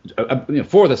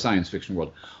fiction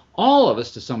world. All of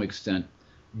us, to some extent,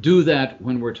 do that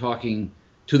when we're talking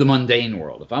to the mundane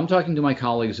world. If I'm talking to my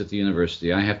colleagues at the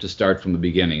university, I have to start from the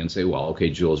beginning and say, well, okay,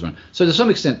 Jules. So to some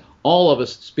extent, all of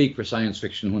us speak for science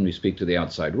fiction when we speak to the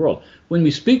outside world. When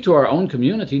we speak to our own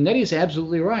community, Nettie's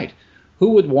absolutely right.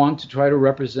 Who would want to try to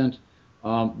represent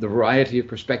the variety of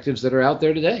perspectives that are out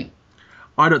there today?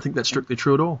 I don't think that's strictly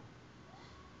true at all.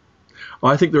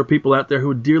 I think there are people out there who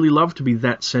would dearly love to be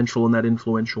that central and that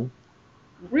influential.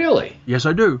 Really? Yes,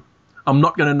 I do. I'm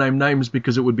not going to name names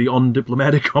because it would be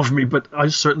undiplomatic of me, but I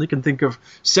certainly can think of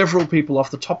several people off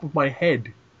the top of my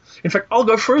head. In fact, I'll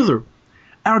go further.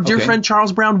 Our dear friend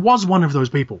Charles Brown was one of those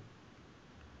people.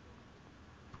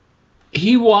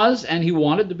 He was, and he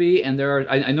wanted to be, and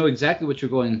I know exactly what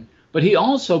you're going, but he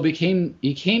also came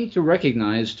to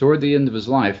recognize toward the end of his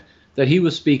life that he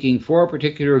was speaking for a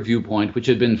particular viewpoint which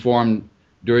had been formed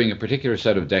during a particular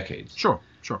set of decades. Sure.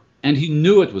 And he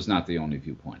knew it was not the only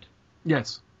viewpoint.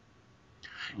 Yes.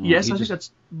 Yes, I think that's...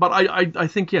 But I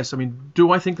think, yes. I mean, do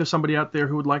I think there's somebody out there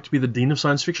who would like to be the dean of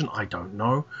science fiction? I don't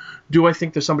know. Do I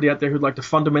think there's somebody out there who'd like to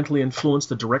fundamentally influence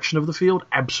the direction of the field?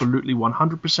 Absolutely,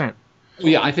 100%. Well,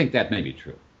 yeah, I think that may be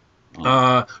true.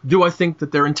 Do I think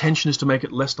that their intention is to make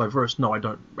it less diverse? No, I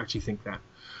don't actually think that.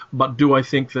 But do I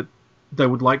think that they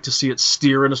would like to see it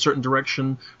steer in a certain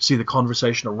direction, see the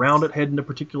conversation around it head in a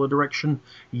particular direction?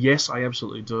 Yes, I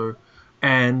absolutely do.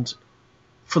 And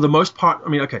for the most part, I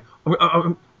mean, okay,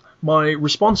 my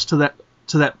response to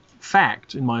that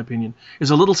fact, in my opinion,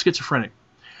 is a little schizophrenic.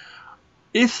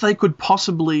 If they could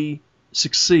possibly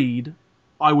succeed,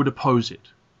 I would oppose it.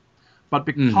 But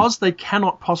because they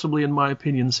cannot possibly, in my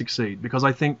opinion, succeed, because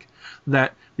I think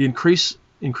that the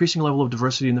increasing level of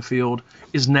diversity in the field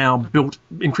is now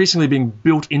increasingly being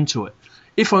built into it,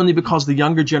 if only because the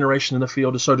younger generation in the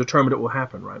field is so determined it will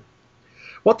happen, right?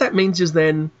 What that means is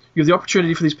then you have the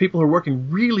opportunity for these people who are working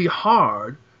really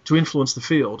hard to influence the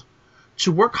field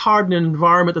to work hard in an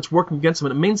environment that's working against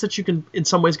them. And it means that you can, in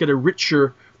some ways, get a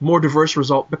richer, more diverse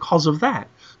result because of that.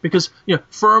 Because,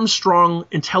 firm, strong,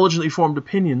 intelligently formed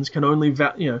opinions can only,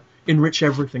 enrich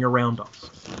everything around us.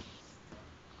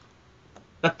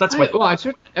 That's my... Well, I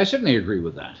certainly agree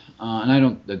with that. And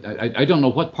I don't know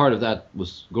what part of that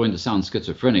was going to sound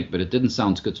schizophrenic, but it didn't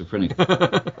sound schizophrenic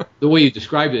the way you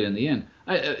described it in the end.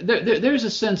 There's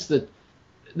a sense that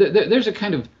there's a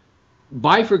kind of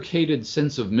bifurcated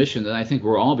sense of mission that I think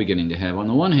we're all beginning to have. On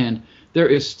the one hand, there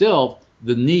is still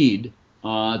the need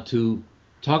to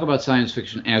talk about science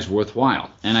fiction as worthwhile.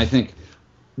 And I think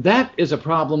that is a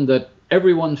problem that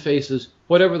everyone faces,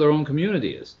 whatever their own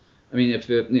community is. I mean,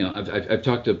 I've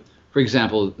talked to, for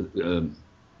example,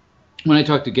 when I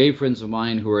talk to gay friends of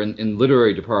mine who are in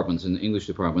literary departments, in English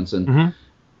departments, and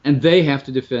they have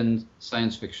to defend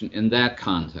science fiction in that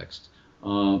context.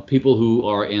 People who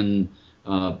are in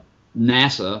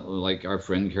NASA, like our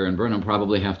friend Karen Burnham,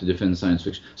 probably have to defend science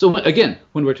fiction. So again,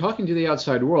 when we're talking to the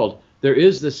outside world, there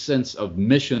is this sense of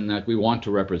mission that we want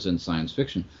to represent science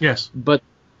fiction. Yes. But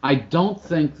I don't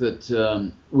think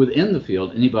that within the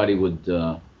field anybody would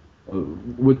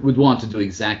want to do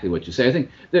exactly what you say. I think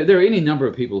there are any number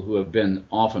of people who have been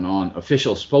off and on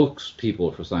official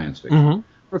spokespeople for science fiction.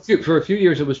 For a few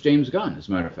years, it was James Gunn, as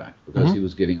a matter of fact, because he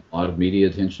was getting a lot of media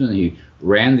attention, and he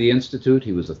ran the Institute.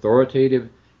 He was authoritative.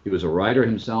 He was a writer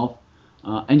himself.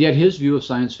 And yet his view of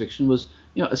science fiction was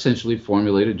essentially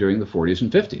formulated during the 40s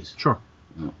and 50s. Sure.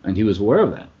 And he was aware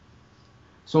of that.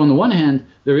 So on the one hand,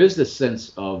 there is this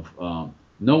sense of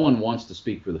no one wants to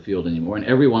speak for the field anymore, and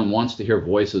everyone wants to hear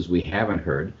voices we haven't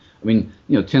heard. I mean,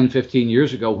 10, 15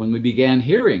 years ago, when we began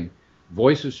hearing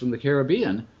voices from the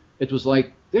Caribbean, it was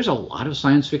like, there's a lot of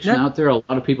science fiction out there, a lot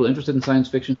of people interested in science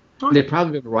fiction. They've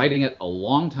probably been writing it a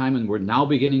long time, and we're now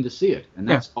beginning to see it. And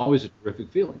that's always a terrific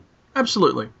feeling.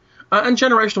 Absolutely. And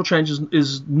generational change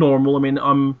is normal. I mean,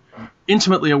 I'm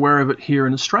intimately aware of it here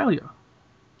in Australia,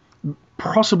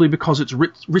 possibly because it's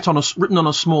written on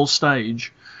a small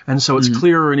stage, and so it's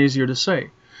clearer and easier to see.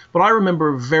 But I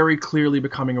remember very clearly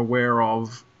becoming aware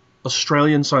of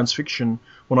Australian science fiction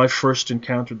when I first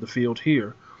encountered the field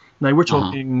here. Now, we're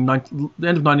talking the end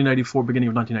of 1984, beginning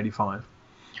of 1985.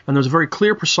 And there's a very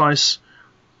clear, precise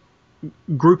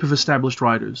group of established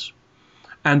writers.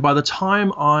 And by the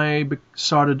time I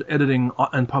started editing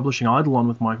and publishing Eidolon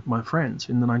with my friends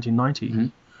in the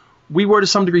 1990s, we were to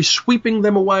some degree sweeping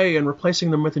them away and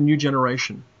replacing them with a new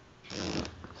generation.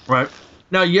 Right?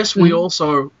 Now, yes, we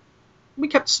also...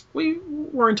 We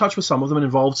were in touch with some of them and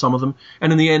involved some of them,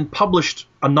 and in the end published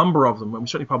a number of them. And we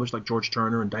certainly published like George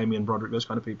Turner and Damien Broderick, those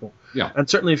kind of people. Yeah. And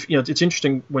certainly, it's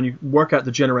interesting when you work out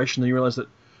the generation, then you realize that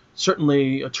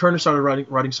certainly Turner started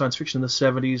writing science fiction in the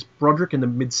 70s, Broderick in the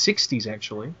mid 60s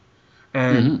actually,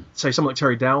 and say someone like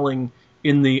Terry Dowling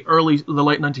in the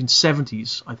late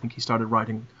 1970s. I think he started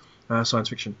writing science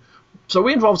fiction. So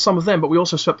we involved some of them, but we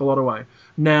also swept a lot away.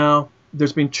 Now,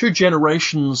 there's been two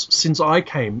generations since I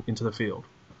came into the field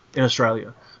in Australia.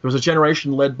 There was a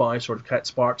generation led by sort of Cat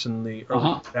Sparks in the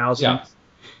early 2000s. Yeah.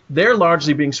 They're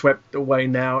largely being swept away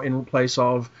now in place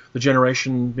of the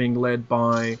generation being led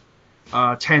by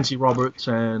Tansy Roberts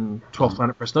and 12th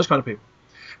Planet Press, those kind of people.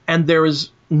 And there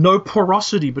is no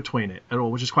porosity between it at all,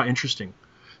 which is quite interesting.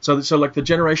 So like the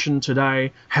generation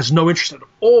today has no interest at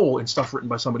all in stuff written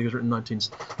by somebody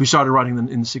who started writing in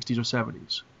the 60s or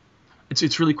 70s.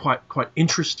 It's really quite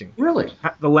interesting. Really?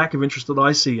 The lack of interest that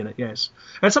I see in it, yes.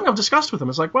 And it's something I've discussed with them.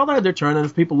 It's like, well, they had their turn, and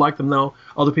if people like them,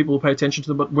 other people will pay attention to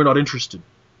them, but we're not interested.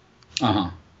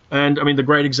 And, I mean, the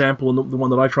great example, and the one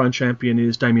that I try and champion,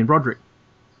 is Damien Broderick.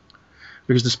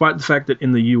 Because despite the fact that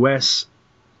in the US,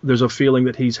 there's a feeling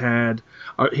that he had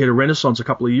a renaissance a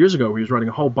couple of years ago where he was writing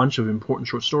a whole bunch of important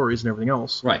short stories and everything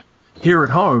else. Right. Here at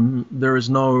home, there is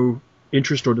no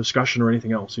interest or discussion or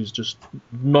anything else. He's just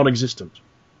non-existent.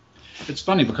 It's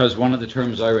funny because one of the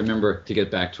terms I remember, to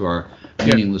get back to our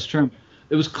meaningless term,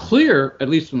 it was clear, at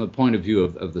least from the point of view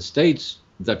of the States,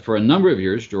 that for a number of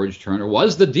years, George Turner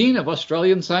was the dean of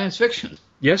Australian science fiction.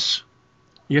 Yes.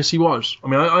 Yes, he was. I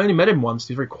mean, I only met him once.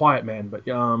 He's a very quiet man, but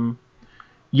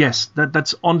yes,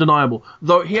 that's undeniable.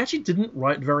 Though he actually didn't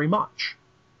write very much.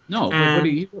 No, but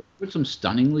he wrote some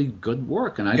stunningly good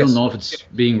work, and I don't know if it's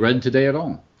being read today at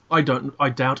all. I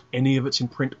doubt any of it's in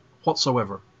print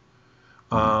whatsoever.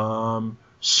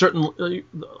 Certainly,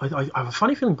 I have a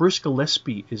funny feeling Bruce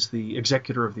Gillespie is the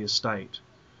executor of the estate.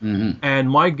 And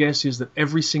my guess is that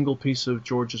every single piece of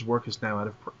George's work is now out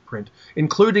of print,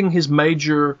 including his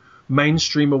major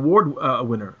mainstream award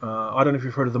winner. I don't know if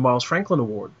you've heard of the Miles Franklin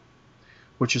Award,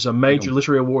 which is a major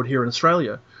literary award here in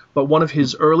Australia, but one of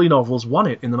his early novels won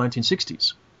it in the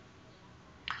 1960s.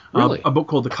 Really? A book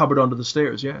called The Cupboard Under the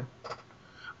Stairs, yeah.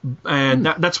 And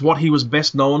that's what he was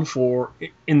best known for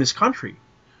in this country,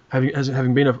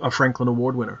 having been a Franklin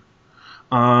Award winner.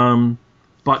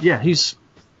 But yeah, he's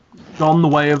gone the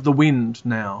way of the wind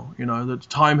now. The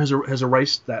time has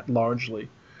erased that largely,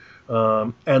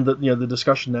 and the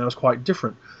discussion now is quite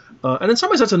different. And in some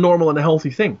ways, that's a normal and a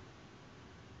healthy thing.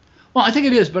 Well, I think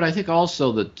it is, but I think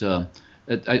also that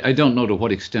I don't know to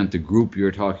what extent the group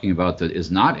you're talking about that is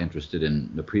not interested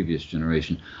in the previous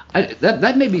generation,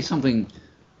 that may be something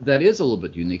that is a little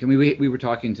bit unique. I mean, we were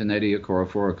talking to Nettie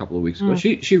Okorafor a couple of weeks ago.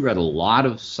 She read a lot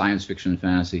of science fiction and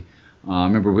fantasy. I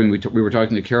remember when we were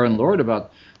talking to Karen Lord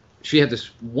about, she had this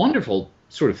wonderful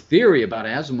sort of theory about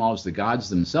Asimov's The Gods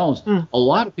Themselves. A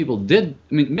lot of people did.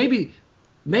 I mean,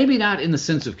 maybe not in the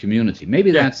sense of community. Maybe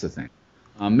that's the thing.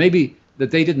 Maybe that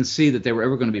they didn't see that they were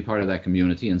ever going to be part of that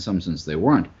community. In some sense, they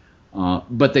weren't.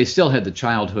 But they still had the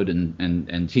childhood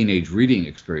and teenage reading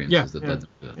experiences that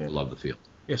love the field.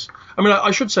 Yes. I mean,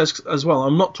 I should say as well,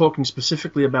 I'm not talking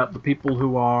specifically about the people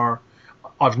who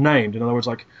I've named. In other words,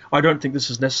 like, I don't think this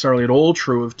is necessarily at all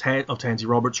true of Tansy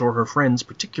Roberts or her friends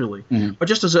particularly, but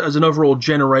just as an overall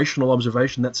generational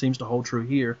observation, that seems to hold true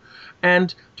here.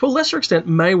 And to a lesser extent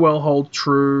may well hold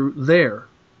true there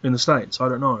in the States. I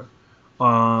don't know.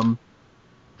 I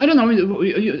don't know. I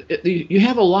mean, you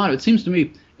have a lot, it seems to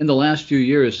me, in the last few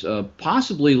years,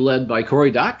 possibly led by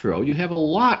Cory Doctorow, you have a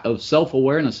lot of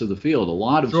self-awareness of the field, a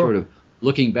lot of sort of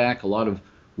looking back, a lot of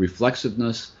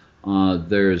reflexiveness.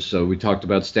 We talked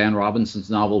about Stan Robinson's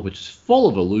novel, which is full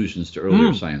of allusions to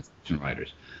earlier science fiction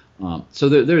writers. So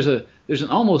there's an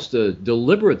almost a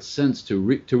deliberate sense to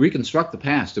reconstruct the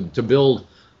past, to build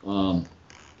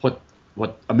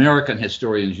what American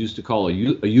historians used to call a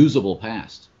usable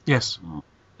past. Yes.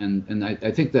 And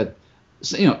I think that,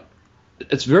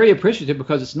 it's very appreciative,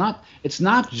 because it's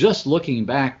not just looking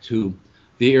back to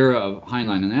the era of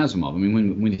Heinlein and Asimov. I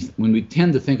mean, when we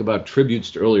tend to think about tributes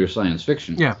to earlier science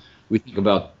fiction, we think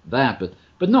about that,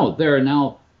 but no, there are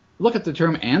now. Look at the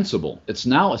term Ansible. It's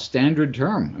now a standard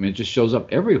term. I mean, it just shows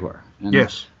up everywhere. And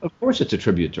yes. Of course, it's a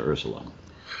tribute to Ursula.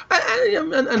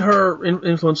 And her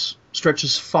influence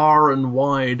stretches far and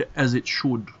wide, as it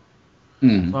should. I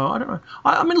don't know.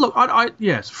 I mean, look,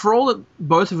 yes, for all that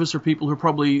both of us are people who are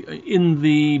probably in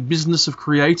the business of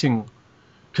creating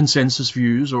consensus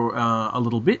views, or a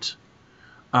little bit,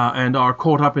 and are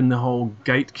caught up in the whole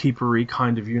gatekeepery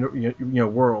kind of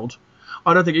world,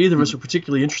 I don't think either of us are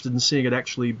particularly interested in seeing it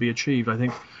actually be achieved. I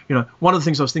think, one of the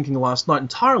things I was thinking last night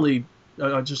entirely,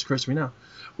 it just occurs to me now,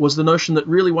 was the notion that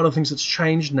really one of the things that's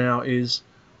changed now is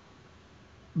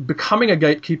becoming a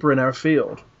gatekeeper in our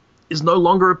field is no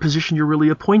longer a position you're really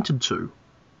appointed to.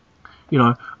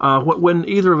 When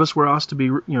either of us were asked to be,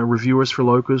 reviewers for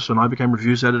Locus, and I became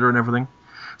reviews editor and everything,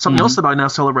 something else that I now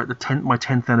celebrate my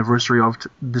 10th anniversary of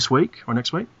this week or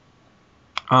next week.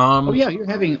 You're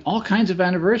having all kinds of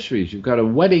anniversaries. You've got a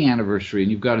wedding anniversary, and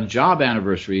you've got a job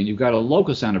anniversary, and you've got a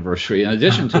Locus anniversary in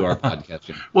addition to our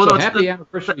podcasting. Well, so happy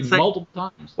anniversary multiple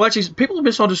times. Well, actually, people have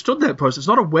misunderstood that post. It's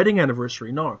not a wedding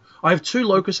anniversary, no. I have 2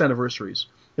 Locus anniversaries.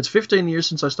 It's 15 years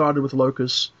since I started with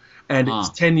Locus, and it's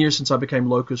 10 years since I became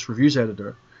Locus reviews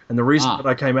editor. And the reason that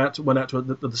I went out to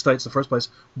the States in the first place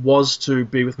was to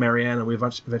be with Marianne, and we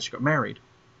eventually got married.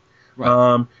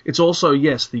 Right. It's also,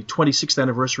 yes, the 26th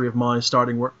anniversary of my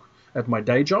starting work at my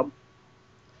day job,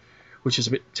 which is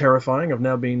a bit terrifying. I've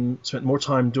now spent more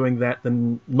time doing that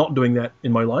than not doing that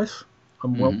in my life.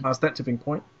 I'm well past that tipping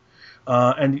point.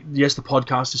 And yes, the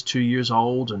podcast is 2 years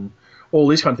old, and all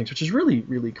these kind of things, which is really,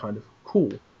 really kind of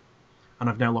cool. And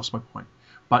I've now lost my point.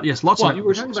 But yes, lots of... Well, you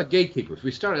were talking about gatekeepers.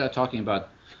 We started out talking about...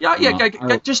 Back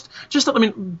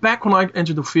when I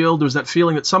entered the field, there was that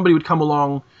feeling that somebody would come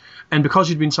along, and because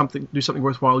you'd do something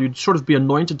worthwhile, you'd sort of be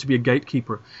anointed to be a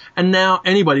gatekeeper. And now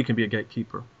anybody can be a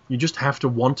gatekeeper. You just have to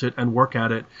want it and work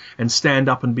at it and stand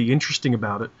up and be interesting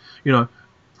about it.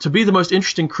 To be the most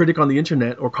interesting critic on the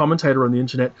internet or commentator on the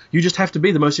internet, you just have to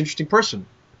be the most interesting person.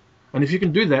 And if you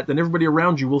can do that, then everybody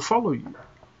around you will follow you.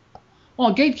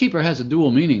 Well, gatekeeper has a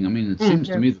dual meaning. I mean, it seems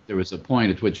to me that there was a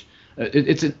point at which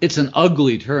it's an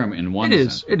ugly term in one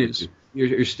sense. It is.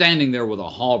 You're standing there with a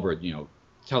halberd,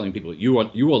 telling people you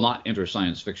will not enter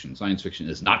science fiction. Science fiction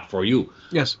is not for you.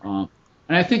 Yes. And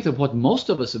I think that what most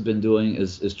of us have been doing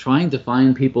is trying to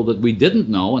find people that we didn't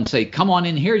know and say, "Come on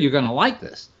in here, you're going to like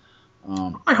this."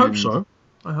 I hope so.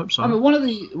 I mean, one of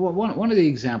the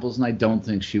examples, and I don't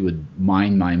think she would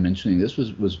mind my mentioning this,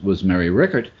 was Mary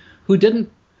Rickert, who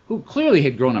clearly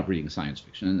had grown up reading science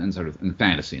fiction and sort of and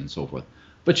fantasy and so forth.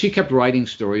 But she kept writing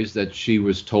stories that she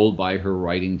was told by her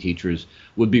writing teachers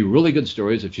would be really good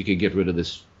stories if she could get rid of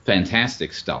this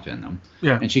fantastic stuff in them.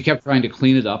 Yeah. And she kept trying to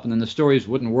clean it up, and then the stories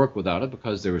wouldn't work without it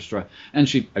because they were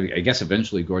and I guess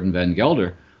eventually Gordon Van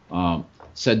Gelder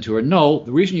said to her, "No,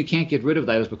 the reason you can't get rid of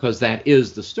that is because that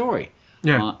is the story."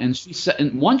 Yeah. And she said,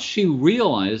 and once she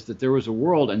realized that there was a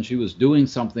world and she was doing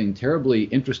something terribly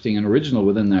interesting and original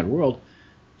within that world,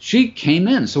 she came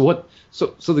in. So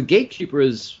the gatekeeper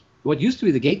is. What used to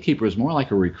be the gatekeeper is more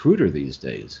like a recruiter these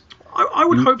days. I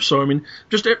would hope so. I mean,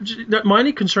 just my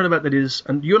only concern about that is,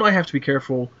 and you and I have to be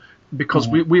careful because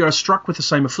we are struck with the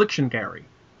same affliction, Gary.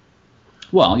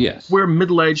 Well, yes. We're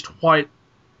middle-aged white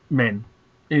men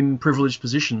in privileged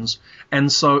positions,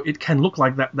 and so it can look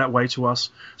like that way to us.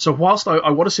 So whilst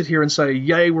I want to sit here and say,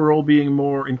 yay, we're all being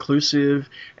more inclusive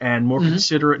and more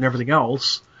considerate and everything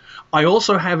else, I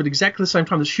also have at exactly the same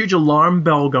time this huge alarm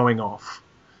bell going off,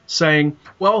 saying,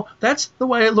 well, that's the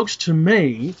way it looks to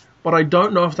me, but I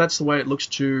don't know if that's the way it looks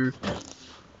to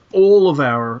all of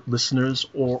our listeners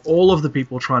or all of the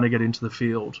people trying to get into the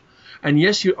field. And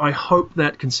yes, I hope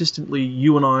that consistently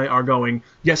you and I are going,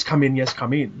 yes, come in, yes,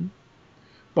 come in.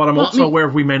 But I'm also aware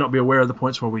we may not be aware of the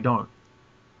points where we don't.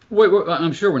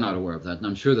 I'm sure we're not aware of that, and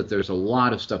I'm sure that there's a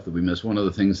lot of stuff that we miss. One of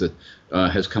the things that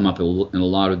has come up in a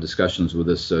lot of discussions with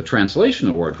this translation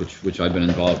award, which I've been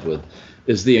involved with,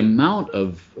 is the amount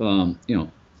of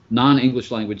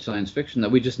non-English language science fiction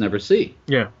that we just never see.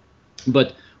 Yeah.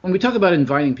 But when we talk about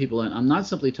inviting people in, I'm not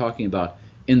simply talking about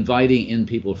inviting in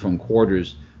people from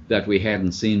quarters that we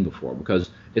hadn't seen before, because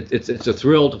It's a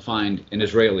thrill to find an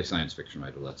Israeli science fiction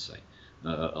writer, let's say,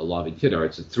 a Lavi Tidar.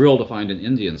 It's a thrill to find an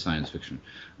Indian science fiction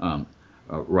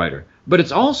writer. But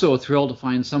it's also a thrill to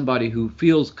find somebody who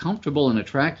feels comfortable and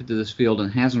attracted to this field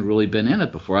and hasn't really been in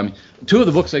it before. I mean, two of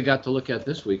the books I got to look at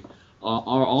this week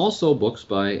are also books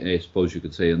by, I suppose you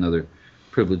could say, another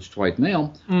privileged white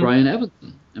male, Brian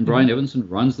Evanson. And Brian Evanson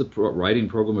runs the writing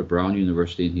program at Brown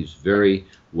University, and he's very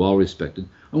well respected.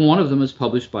 And one of them is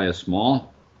published by a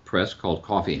small press called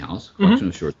Coffee House, collection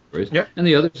of short stories, and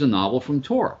the other is a novel from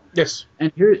Tor. Yes.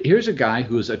 And here's a guy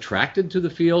who is attracted to the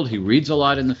field. He reads a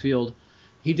lot in the field.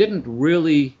 He didn't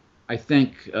really, I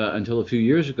think, until a few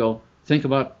years ago, think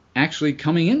about actually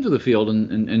coming into the field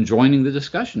and joining the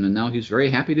discussion, and now he's very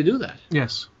happy to do that.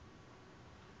 Yes.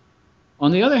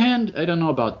 On the other hand, I don't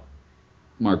know about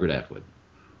Margaret Atwood.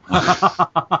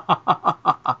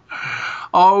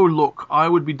 Oh, look, I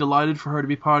would be delighted for her to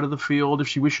be part of the field if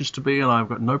she wishes to be, and I've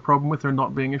got no problem with her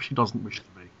not being if she doesn't wish to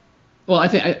be. Well, I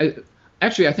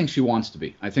think she wants to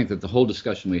be. I think that the whole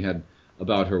discussion we had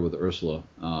about her with Ursula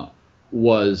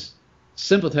was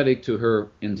sympathetic to her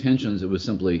intentions. It was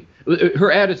simply,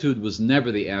 her attitude was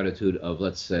never the attitude of,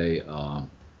 let's say,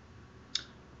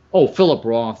 Philip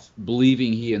Roth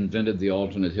believing he invented the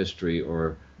alternate history,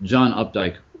 or John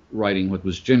Updike writing what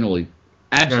was generally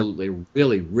absolutely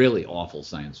really, really awful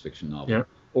science fiction novel.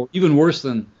 Or even worse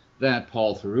than that,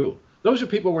 Paul Theroux. Those are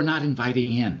people we're not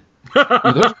inviting in. They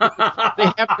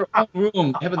have their own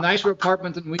room, have a nicer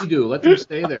apartment than we do. Let them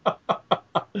stay there.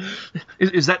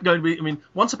 Is that going to be, I mean,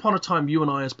 once upon a time, you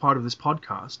and I, as part of this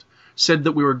podcast, said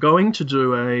that we were going to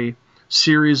do a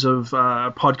series of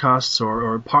podcasts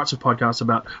or parts of podcasts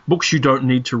about books you don't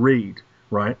need to read,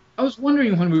 right? I was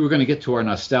wondering when we were going to get to our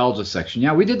nostalgia section.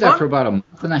 Yeah, we did that for about a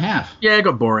month and a half. Yeah, it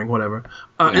got boring, whatever.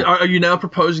 Are you now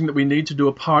proposing that we need to do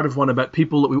a part of one about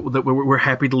people that we're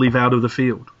happy to leave out of the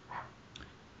field?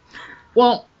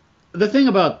 Well, the thing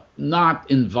about not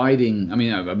inviting, I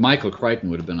mean, Michael Crichton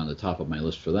would have been on the top of my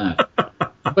list for that.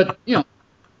 But,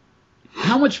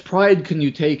 how much pride can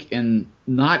you take in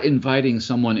not inviting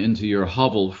someone into your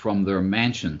hovel from their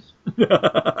mansion?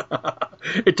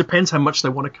 It depends how much they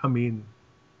want to come in.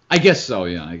 I guess so,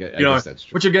 yeah. I guess that's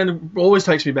true. Which, again, always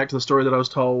takes me back to the story that I was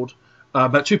told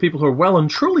about two people who are well and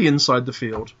truly inside the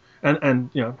field, and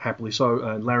happily so,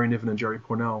 Larry Niven and Jerry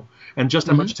Pournell, and just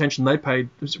how much attention they paid,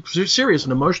 serious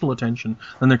and emotional attention,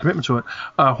 and their commitment to it,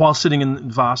 while sitting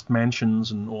in vast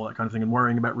mansions and all that kind of thing, and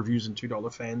worrying about reviews in $2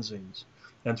 fanzines.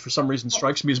 And for some reason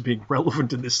strikes me as being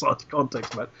relevant in this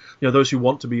context about those who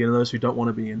want to be in and those who don't want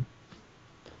to be in.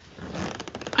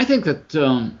 I think that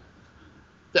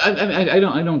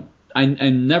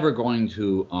I'm never going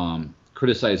to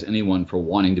criticize anyone for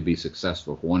wanting to be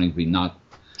successful, for wanting to be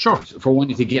for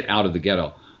wanting to get out of the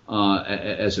ghetto,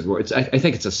 as it were. I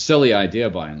think it's a silly idea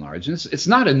by and large, and it's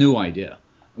not a new idea.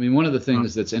 I mean, one of the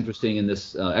things that's interesting in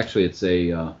this, actually, it's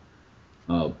a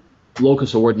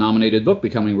Locus Award nominated book,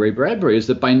 Becoming Ray Bradbury, is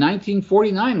that by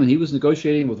 1949, when he was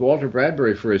negotiating with Walter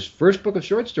Bradbury for his first book of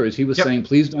short stories, he was saying,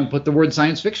 please don't put the word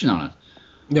science fiction on it.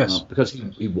 Yes. Because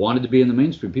he wanted to be in the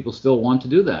mainstream. People still want to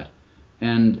do that.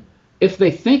 And if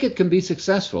they think it can be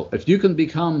successful, if you can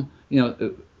become,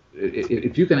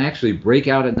 if you can actually break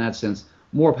out in that sense,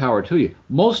 more power to you.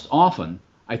 Most often,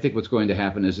 I think what's going to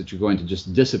happen is that you're going to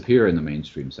just disappear in the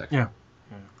mainstream section. Yeah.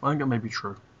 I think that may be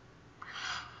true.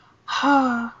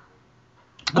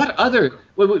 What other?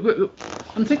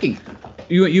 I'm thinking.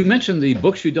 You mentioned the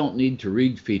books you don't need to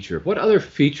read feature. What other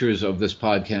features of this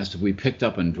podcast have we picked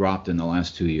up and dropped in the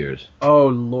last 2 years? Oh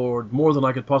Lord, more than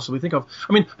I could possibly think of.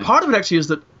 I mean, part of it actually is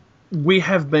that we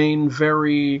have been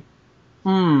very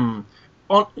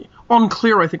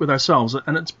unclear, I think, with ourselves,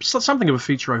 and it's something of a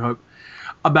feature, I hope,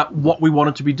 about what we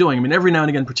wanted to be doing. I mean, every now and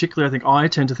again, particularly, I think I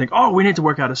tend to think, we need to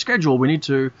work out a schedule. We need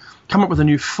to come up with a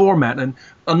new format. And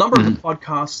a number of the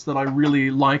podcasts that I really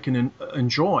like and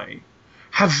enjoy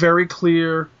have very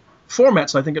clear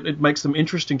formats. I think it makes them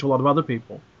interesting to a lot of other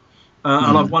people.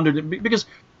 And I've wondered, because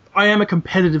I am a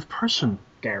competitive person,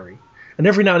 Gary, and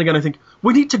every now and again I think,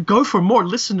 we need to go for more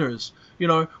listeners.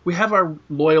 We have our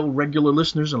loyal, regular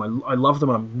listeners, and I love them,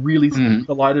 and I'm really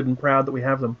delighted and proud that we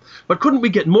have them. But couldn't we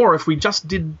get more if we just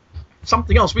did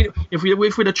something else? If we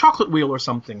had a chocolate wheel or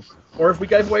something, or if we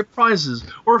gave away prizes,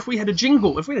 or if we had a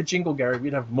jingle. If we had a jingle, Gary,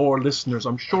 we'd have more listeners,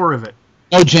 I'm sure of it.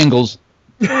 No jingles.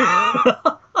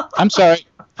 I'm sorry.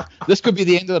 This could be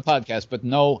the end of the podcast, but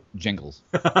no jingles.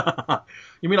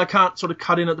 You mean I can't sort of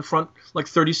cut in at the front, like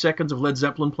 30 seconds of Led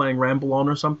Zeppelin playing Ramble On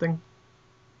or something?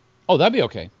 Oh, that'd be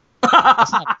okay.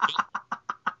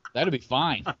 That'd be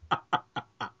fine.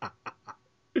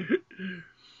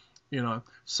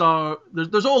 So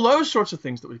there's all those sorts of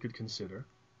things that we could consider.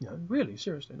 Really,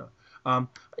 seriously, no.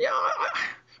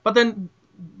 But then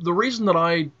the reason that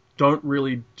I don't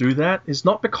really do that is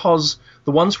not because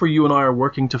the ones where you and I are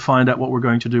working to find out what we're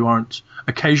going to do aren't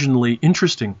occasionally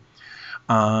interesting.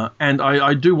 And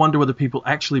I do wonder whether people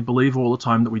actually believe all the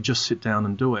time that we just sit down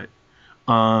and do it.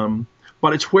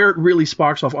 But it's where it really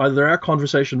sparks off. Either our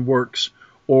conversation works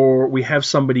or we have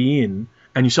somebody in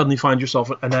and you suddenly find yourself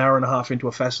an hour and a half into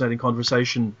a fascinating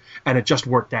conversation and it just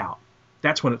worked out.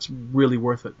 That's when it's really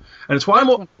worth it. And it's why I'm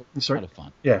all... Sorry? Kind of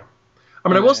fun. Yeah. I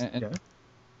mean,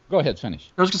 Go ahead, finish.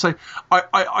 I was going to say,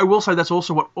 I will say that's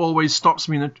also what always stops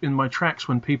me in my tracks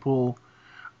when people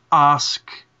ask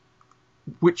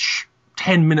which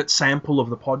 10-minute sample of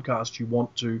the podcast you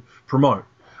want to promote.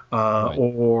 Right.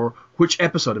 Or which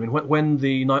episode. I mean, when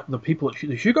the people at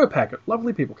the Hugo Packet,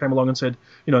 lovely people, came along and said,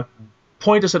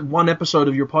 point us at one episode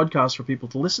of your podcast for people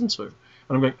to listen to. And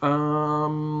I'm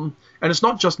going, and it's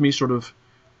not just me sort of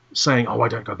saying, I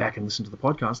don't go back and listen to the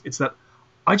podcast. It's that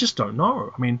I just don't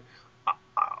know. I mean,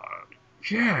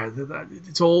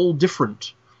 it's all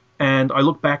different. And I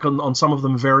look back on some of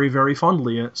them very, very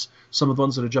fondly. It's some of the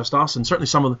ones that are just us, and certainly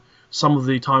some of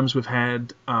the times we've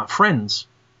had friends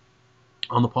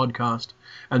on the podcast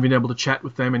and been able to chat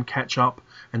with them and catch up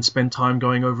and spend time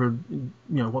going over,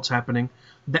 what's happening.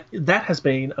 That has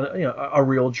been a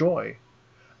real joy.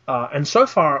 And so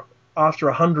far, after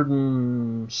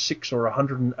 106 or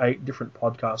 108 different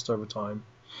podcasts over time,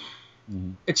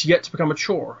 it's yet to become a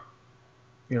chore.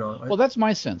 Well, that's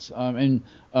my sense.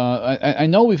 I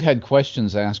know we've had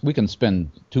questions asked. We can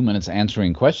spend 2 minutes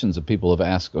answering questions that people have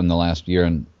asked in the last year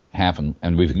and half,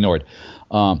 and we've ignored.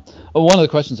 One of the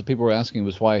questions that people were asking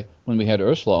was why, when we had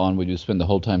Ursula on, would you spend the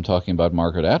whole time talking about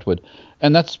Margaret Atwood?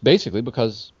 And that's basically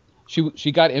because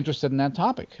she got interested in that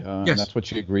topic. Yes. And that's what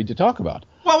she agreed to talk about.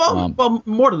 Well,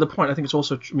 more to the point, I think it's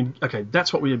also,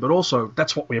 that's what we did, but also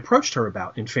that's what we approached her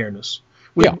about, in fairness.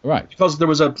 Right. Because there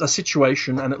was a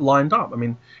situation and it lined up. I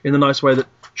mean, in the nice way that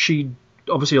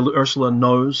obviously Ursula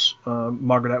knows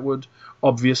Margaret Atwood.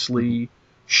 Obviously,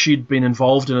 she'd been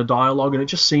involved in a dialogue, and it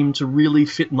just seemed to really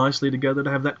fit nicely together to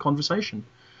have that conversation.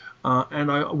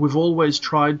 And we've always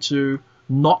tried to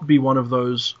not be one of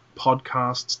those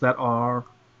podcasts that are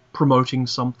promoting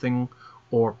something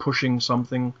or pushing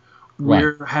something.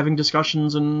 We're having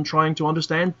discussions and trying to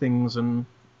understand things, and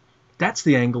that's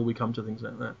the angle we come to things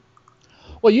like that.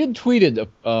 Well, you tweeted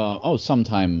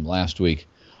sometime last week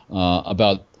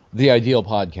about the ideal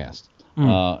podcast,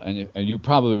 and you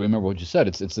probably remember what you said.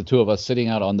 It's the two of us sitting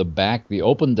out on the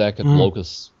open deck at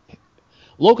Locus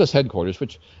headquarters,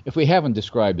 which, if we haven't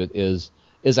described it, is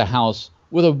a house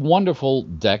with a wonderful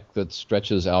deck that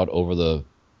stretches out over the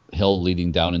hill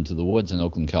leading down into the woods in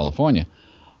Oakland, California,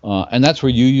 and that's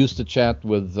where you used to chat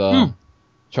with.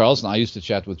 Charles, and I used to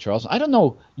chat with Charles. I don't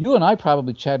know, you and I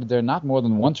probably chatted there not more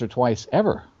than once or twice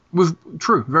ever.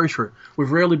 True, very true.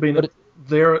 We've rarely been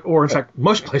there, or in fact,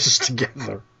 most places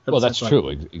together. Well, that's true,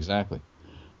 exactly.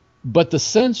 But the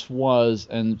sense was,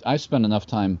 and I spent enough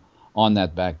time on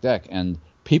that back deck, and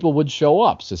people would show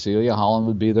up. Cecilia Holland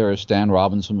would be there, or Stan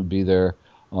Robinson would be there,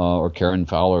 or Karen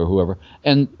Fowler, or whoever.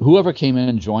 And whoever came in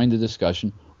and joined the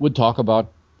discussion would talk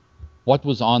about what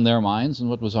was on their minds and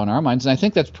what was on our minds. And I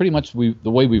think that's pretty much the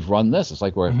way we've run this. It's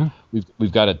like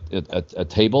we've got a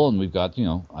table, and we've got,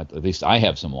 at least I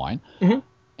have some wine. Mm-hmm.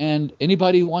 And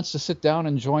anybody who wants to sit down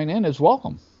and join in is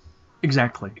welcome.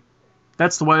 Exactly.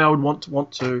 That's the way I would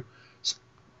want to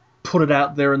put it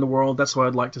out there in the world. That's the way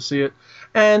I'd like to see it.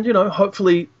 And,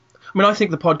 hopefully, I think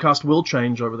the podcast will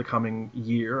change over the coming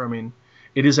year. I mean,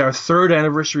 it is our 3rd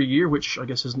anniversary year, which I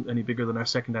guess isn't any bigger than our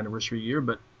 2nd anniversary year,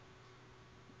 but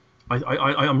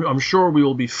I'm sure we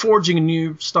will be forging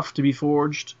new stuff to be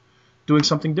forged, doing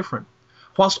something different,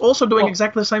 whilst also doing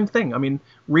exactly the same thing. I mean,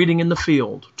 reading in the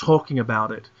field, talking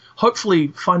about it, hopefully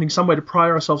finding some way to pry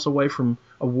ourselves away from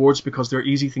awards because they're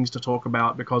easy things to talk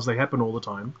about because they happen all the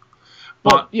time.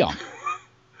 But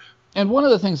and one of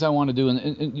the things I want to do,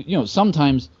 and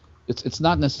sometimes it's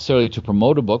not necessarily to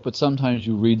promote a book, but sometimes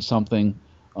you read something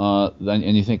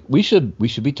and you think we should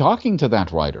be talking to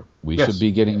that writer. We should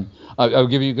be getting. I'll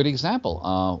give you a good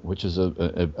example, which is a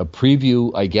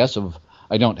preview, I guess, of.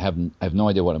 I have no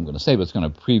idea what I'm going to say, but it's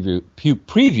going to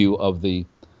preview of the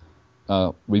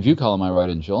review column I write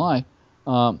in July.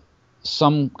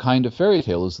 Some Kind of Fairy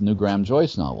Tale is the new Graham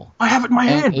Joyce novel. I have it in my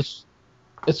hand.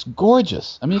 It's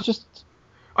gorgeous. I mean, it's just.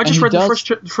 I just read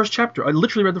the first chapter. I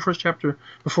literally read the first chapter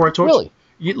before I talked.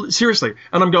 Really? Seriously,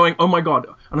 and I'm going, oh my God.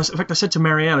 And in fact, I said to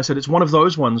Marianne, I said, it's one of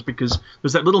those ones because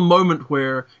there's that little moment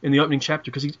where in the opening chapter,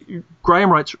 because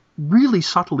Graham writes really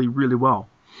subtly, really well.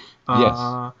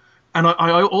 Yes. And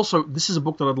I also, this is a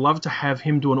book that I'd love to have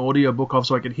him do an audio book of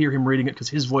so I could hear him reading it because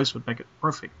his voice would make it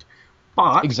perfect.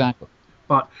 But Exactly.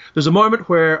 But there's a moment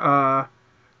where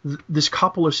this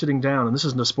couple are sitting down, and this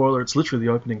isn't a spoiler, it's literally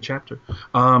the opening chapter.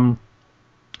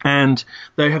 And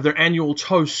they have their annual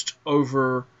toast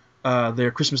over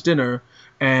their Christmas dinner,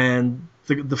 and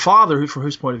the father, from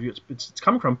whose point of view it's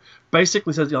coming from,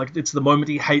 basically says, like, it's the moment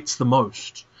he hates the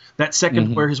most. That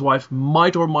second where his wife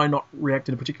might or might not react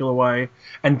in a particular way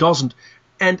and doesn't.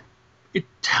 And it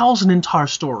tells an entire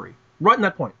story right in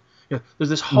that point. There's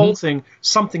this whole thing,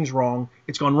 something's wrong,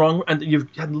 it's gone wrong, and you've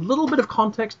had a little bit of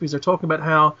context because they're talking about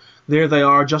how there they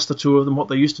are, just the two of them, what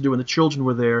they used to do when the children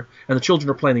were there, and the children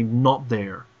are planning not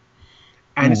there.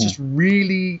 And it's just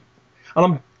really... And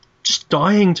I'm just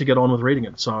dying to get on with reading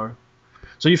it. So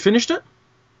you finished it?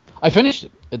 I finished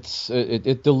it.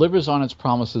 It delivers on its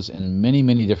promises in many,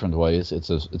 many different ways. It's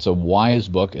a wise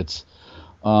book. It's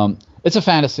a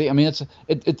fantasy. I mean,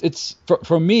 it's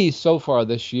for me so far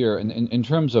this year in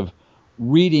terms of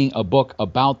reading a book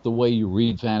about the way you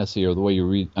read fantasy or the way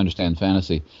you understand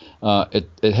fantasy.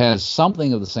 It has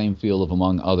something of the same feel of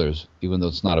Among Others, even though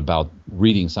it's not about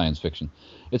reading science fiction.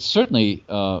 It certainly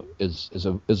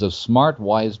is a smart,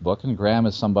 wise book, and Graham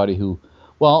is somebody who,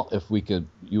 well, if we could,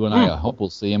 you and I hope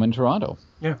we'll see him in Toronto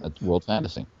at World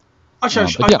Fantasy.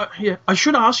 Actually, I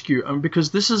should ask you, because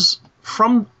this is,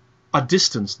 from a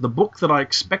distance, the book that I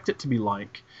expect it to be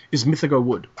like is Mythico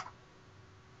Wood.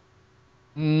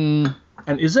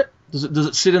 And is it? Does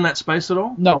it sit in that space at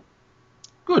all? No.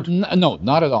 Good. No,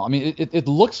 not at all. I mean, it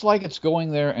looks like it's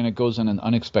going there, and it goes in an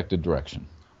unexpected direction.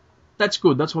 That's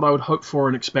good. That's what I would hope for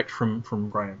and expect from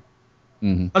Graham.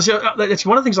 That's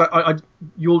one of the things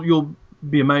you'll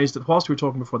be amazed that whilst we were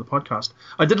talking before the podcast,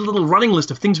 I did a little running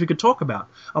list of things we could talk about,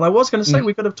 and I was going to say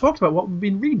we could have talked about what we've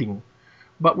been reading,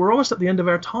 but we're almost at the end of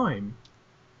our time.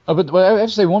 But I have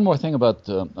to say one more thing about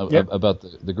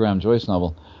the Graham Joyce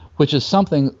novel, which is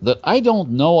something that I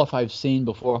don't know if I've seen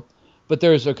before, but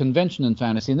there's a convention in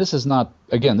fantasy, and this is not,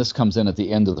 again, this comes in at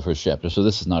the end of the first chapter, so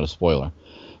this is not a spoiler,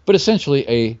 but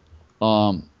essentially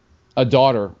a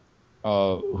daughter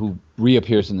who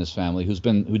reappears in this family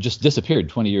who just disappeared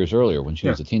 20 years earlier when she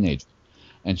was a teenager,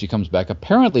 and she comes back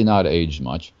apparently not aged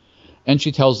much, and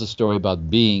she tells the story about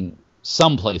being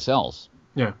someplace else,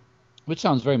 which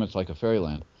sounds very much like a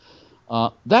fairyland.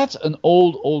 That's an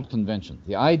old convention.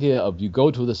 The idea of you go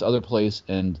to this other place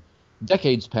and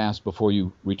decades pass before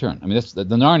you return. I mean, that's the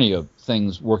Narnia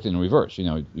things worked in reverse.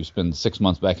 You spend 6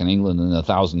 months back in England and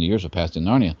 1,000 years have passed in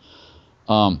Narnia.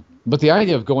 But the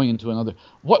idea of going into another,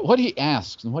 what he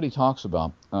asks and what he talks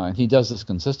about, and he does this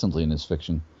consistently in his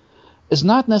fiction, is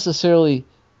not necessarily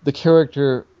the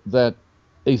character that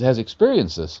has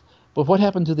experienced this, but what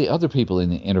happened to the other people in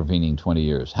the intervening 20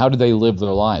 years? How did they live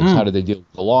their lives? How did they deal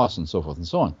with the loss and so forth and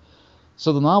so on?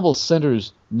 So the novel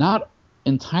centers not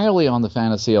entirely on the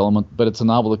fantasy element, but it's a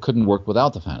novel that couldn't work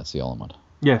without the fantasy element.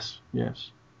 Yes.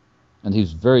 And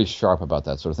he's very sharp about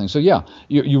that sort of thing. So yeah,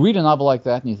 you read a novel like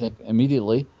that and you think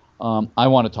immediately, I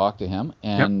want to talk to him,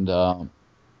 and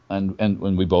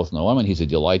when we both know him, and he's a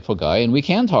delightful guy, and we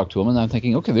can talk to him, and I'm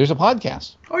thinking, okay, there's a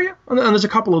podcast. Oh yeah, and there's a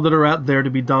couple that are out there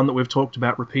to be done that we've talked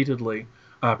about repeatedly,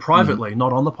 privately,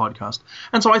 not on the podcast.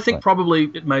 And so I think probably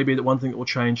it may be that one thing that will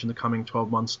change in the coming 12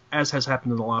 months, as has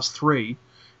happened in the last 3,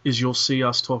 is you'll see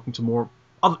us talking to more,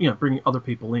 bringing other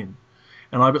people in.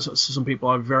 And I've got some people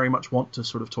I very much want to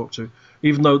sort of talk to,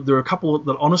 even though there are a couple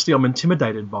that honestly I'm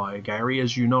intimidated by, Gary,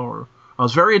 as you know. I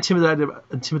was very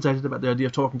intimidated about the idea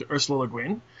of talking to Ursula Le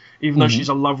Guin, even though she's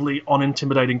a lovely,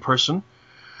 unintimidating person.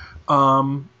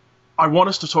 I want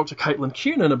us to talk to Caitlin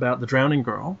Cunin about The Drowning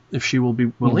Girl, if she will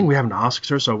be willing. We haven't asked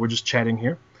her, so we're just chatting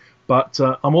here. But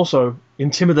I'm also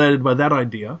intimidated by that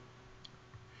idea.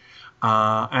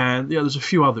 And there's a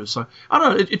few others. So I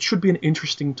don't know. It should be an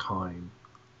interesting time.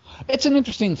 It's an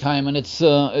interesting time, and it's.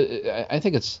 I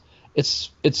think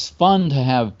it's fun to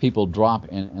have people drop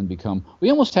in and become. We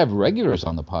almost have regulars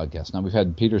on the podcast now. We've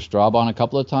had Peter Straub on a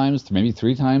couple of times, maybe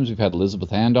 3 times. We've had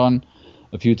Elizabeth Hand on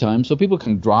a few times, so people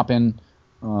can drop in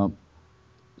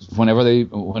whenever they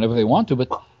want to. But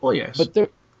well, yes.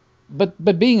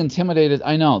 But being intimidated,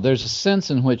 I know there's a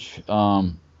sense in which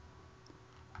I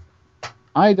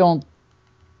don't.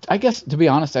 I guess, to be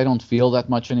honest, I don't feel that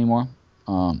much anymore.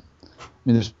 I mean,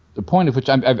 there's the point at which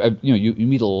you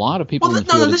meet a lot of people. Well,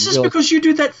 no, this is because you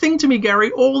do that thing to me,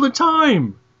 Gary, all the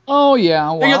time. Oh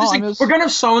yeah, well, we're going to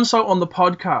have so and so on the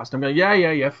podcast. I'm going,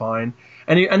 yeah, fine.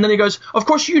 And then he goes, of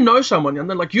course you know someone, and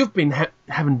then like you've been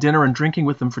having dinner and drinking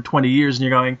with them for 20 years, and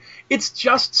you're going, it's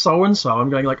just so and so. I'm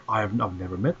going like, I've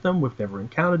never met them, we've never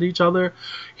encountered each other.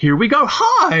 Here we go,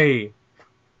 hi.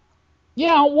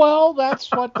 Yeah, well,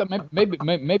 that's what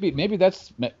maybe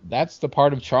that's the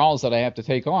part of Charles that I have to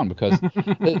take on, because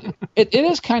it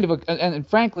is kind of and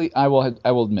frankly I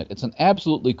will admit it's an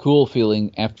absolutely cool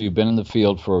feeling after you've been in the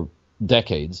field for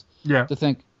decades Yeah. to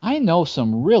think I know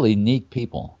some really neat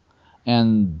people,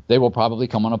 and they will probably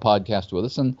come on a podcast with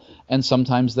us, and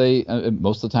sometimes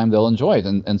most of the time they'll enjoy it,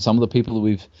 and some of the people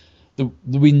that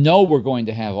we know we're going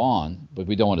to have on, but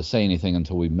we don't want to say anything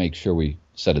until we make sure we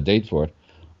set a date for it.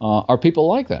 Are people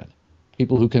like that.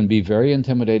 People who can be very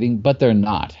intimidating, but they're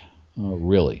not,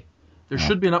 really. There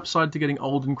should be an upside to getting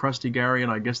old and crusty, Gary,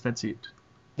 and I guess that's it.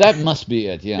 That must be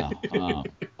it, yeah.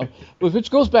 Which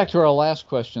goes back to our last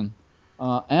question.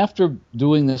 After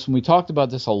doing this, and we talked about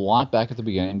this a lot back at the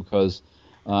beginning, because,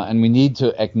 and we need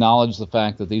to acknowledge the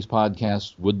fact that these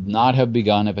podcasts would not have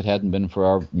begun if it hadn't been for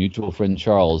our mutual friend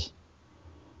Charles.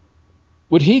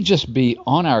 Would he just be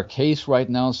on our case right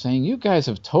now saying, you guys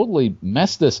have totally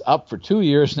messed this up for 2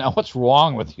 years now, what's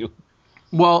wrong with you?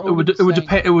 Well,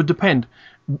 it would depend.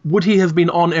 Would he have been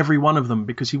on every one of them?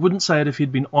 Because he wouldn't say it if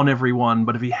he'd been on every one,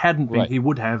 but if he hadn't been, he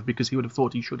would have, because he would have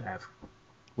thought he should have.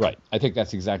 Right. I think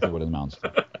that's exactly what it amounts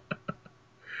to.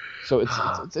 So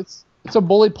it's a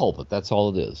bully pulpit, that's all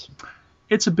it is.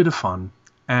 It's a bit of fun,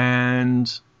 and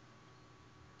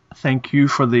thank you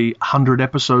for the 100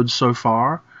 episodes so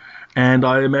far. And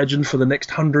I imagine for the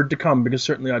next 100 to come, because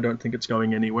certainly I don't think it's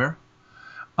going anywhere.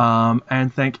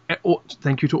 And thank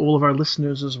you to all of our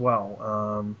listeners as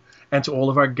well, and to all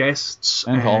of our guests.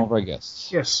 And all of our guests.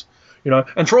 Yes,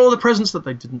 and for all the presents that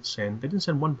they didn't send. They didn't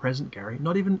send one present, Gary.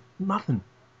 Not even nothing.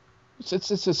 It's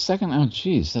a second. Oh,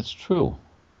 geez, that's true.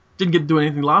 Didn't get to do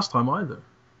anything last time either.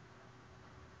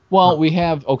 Well, we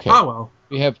have Oh well.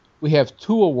 We have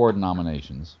 2 award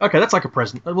nominations. Okay, that's like a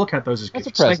present. We'll count those as gifts.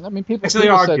 That's a present. I mean, people they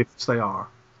are said, gifts. They are.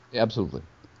 Absolutely.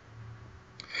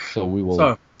 So we will.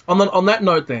 So on that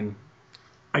note, then,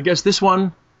 I guess this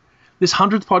 100th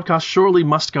podcast surely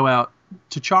must go out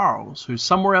to Charles, who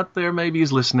somewhere out there maybe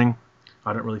is listening.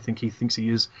 I don't really think he thinks he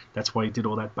is. That's why he did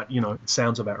all that. But it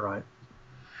sounds about right.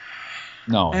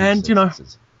 No. And to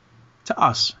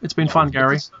us, it's been fun,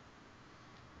 Gary.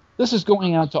 This is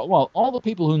going out to all the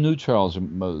people who knew Charles.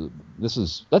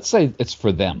 Let's say it's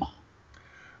for them.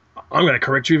 I'm going to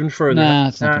correct you even further. Nah,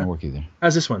 it's not going to work either.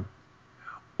 As this one,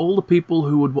 all the people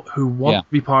who want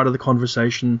to be part of the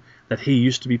conversation that he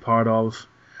used to be part of,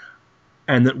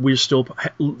 and that we're still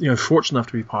fortunate enough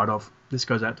to be part of. This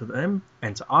goes out to them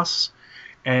and to us,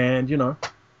 and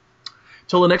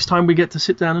till the next time we get to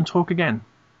sit down and talk again.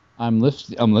 I'm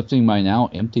lifting my now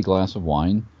empty glass of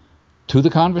wine to the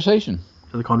conversation.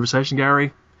 To the conversation,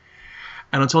 Gary.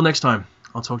 And until next time,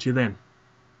 I'll talk to you then.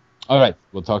 All right.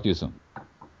 We'll talk to you soon.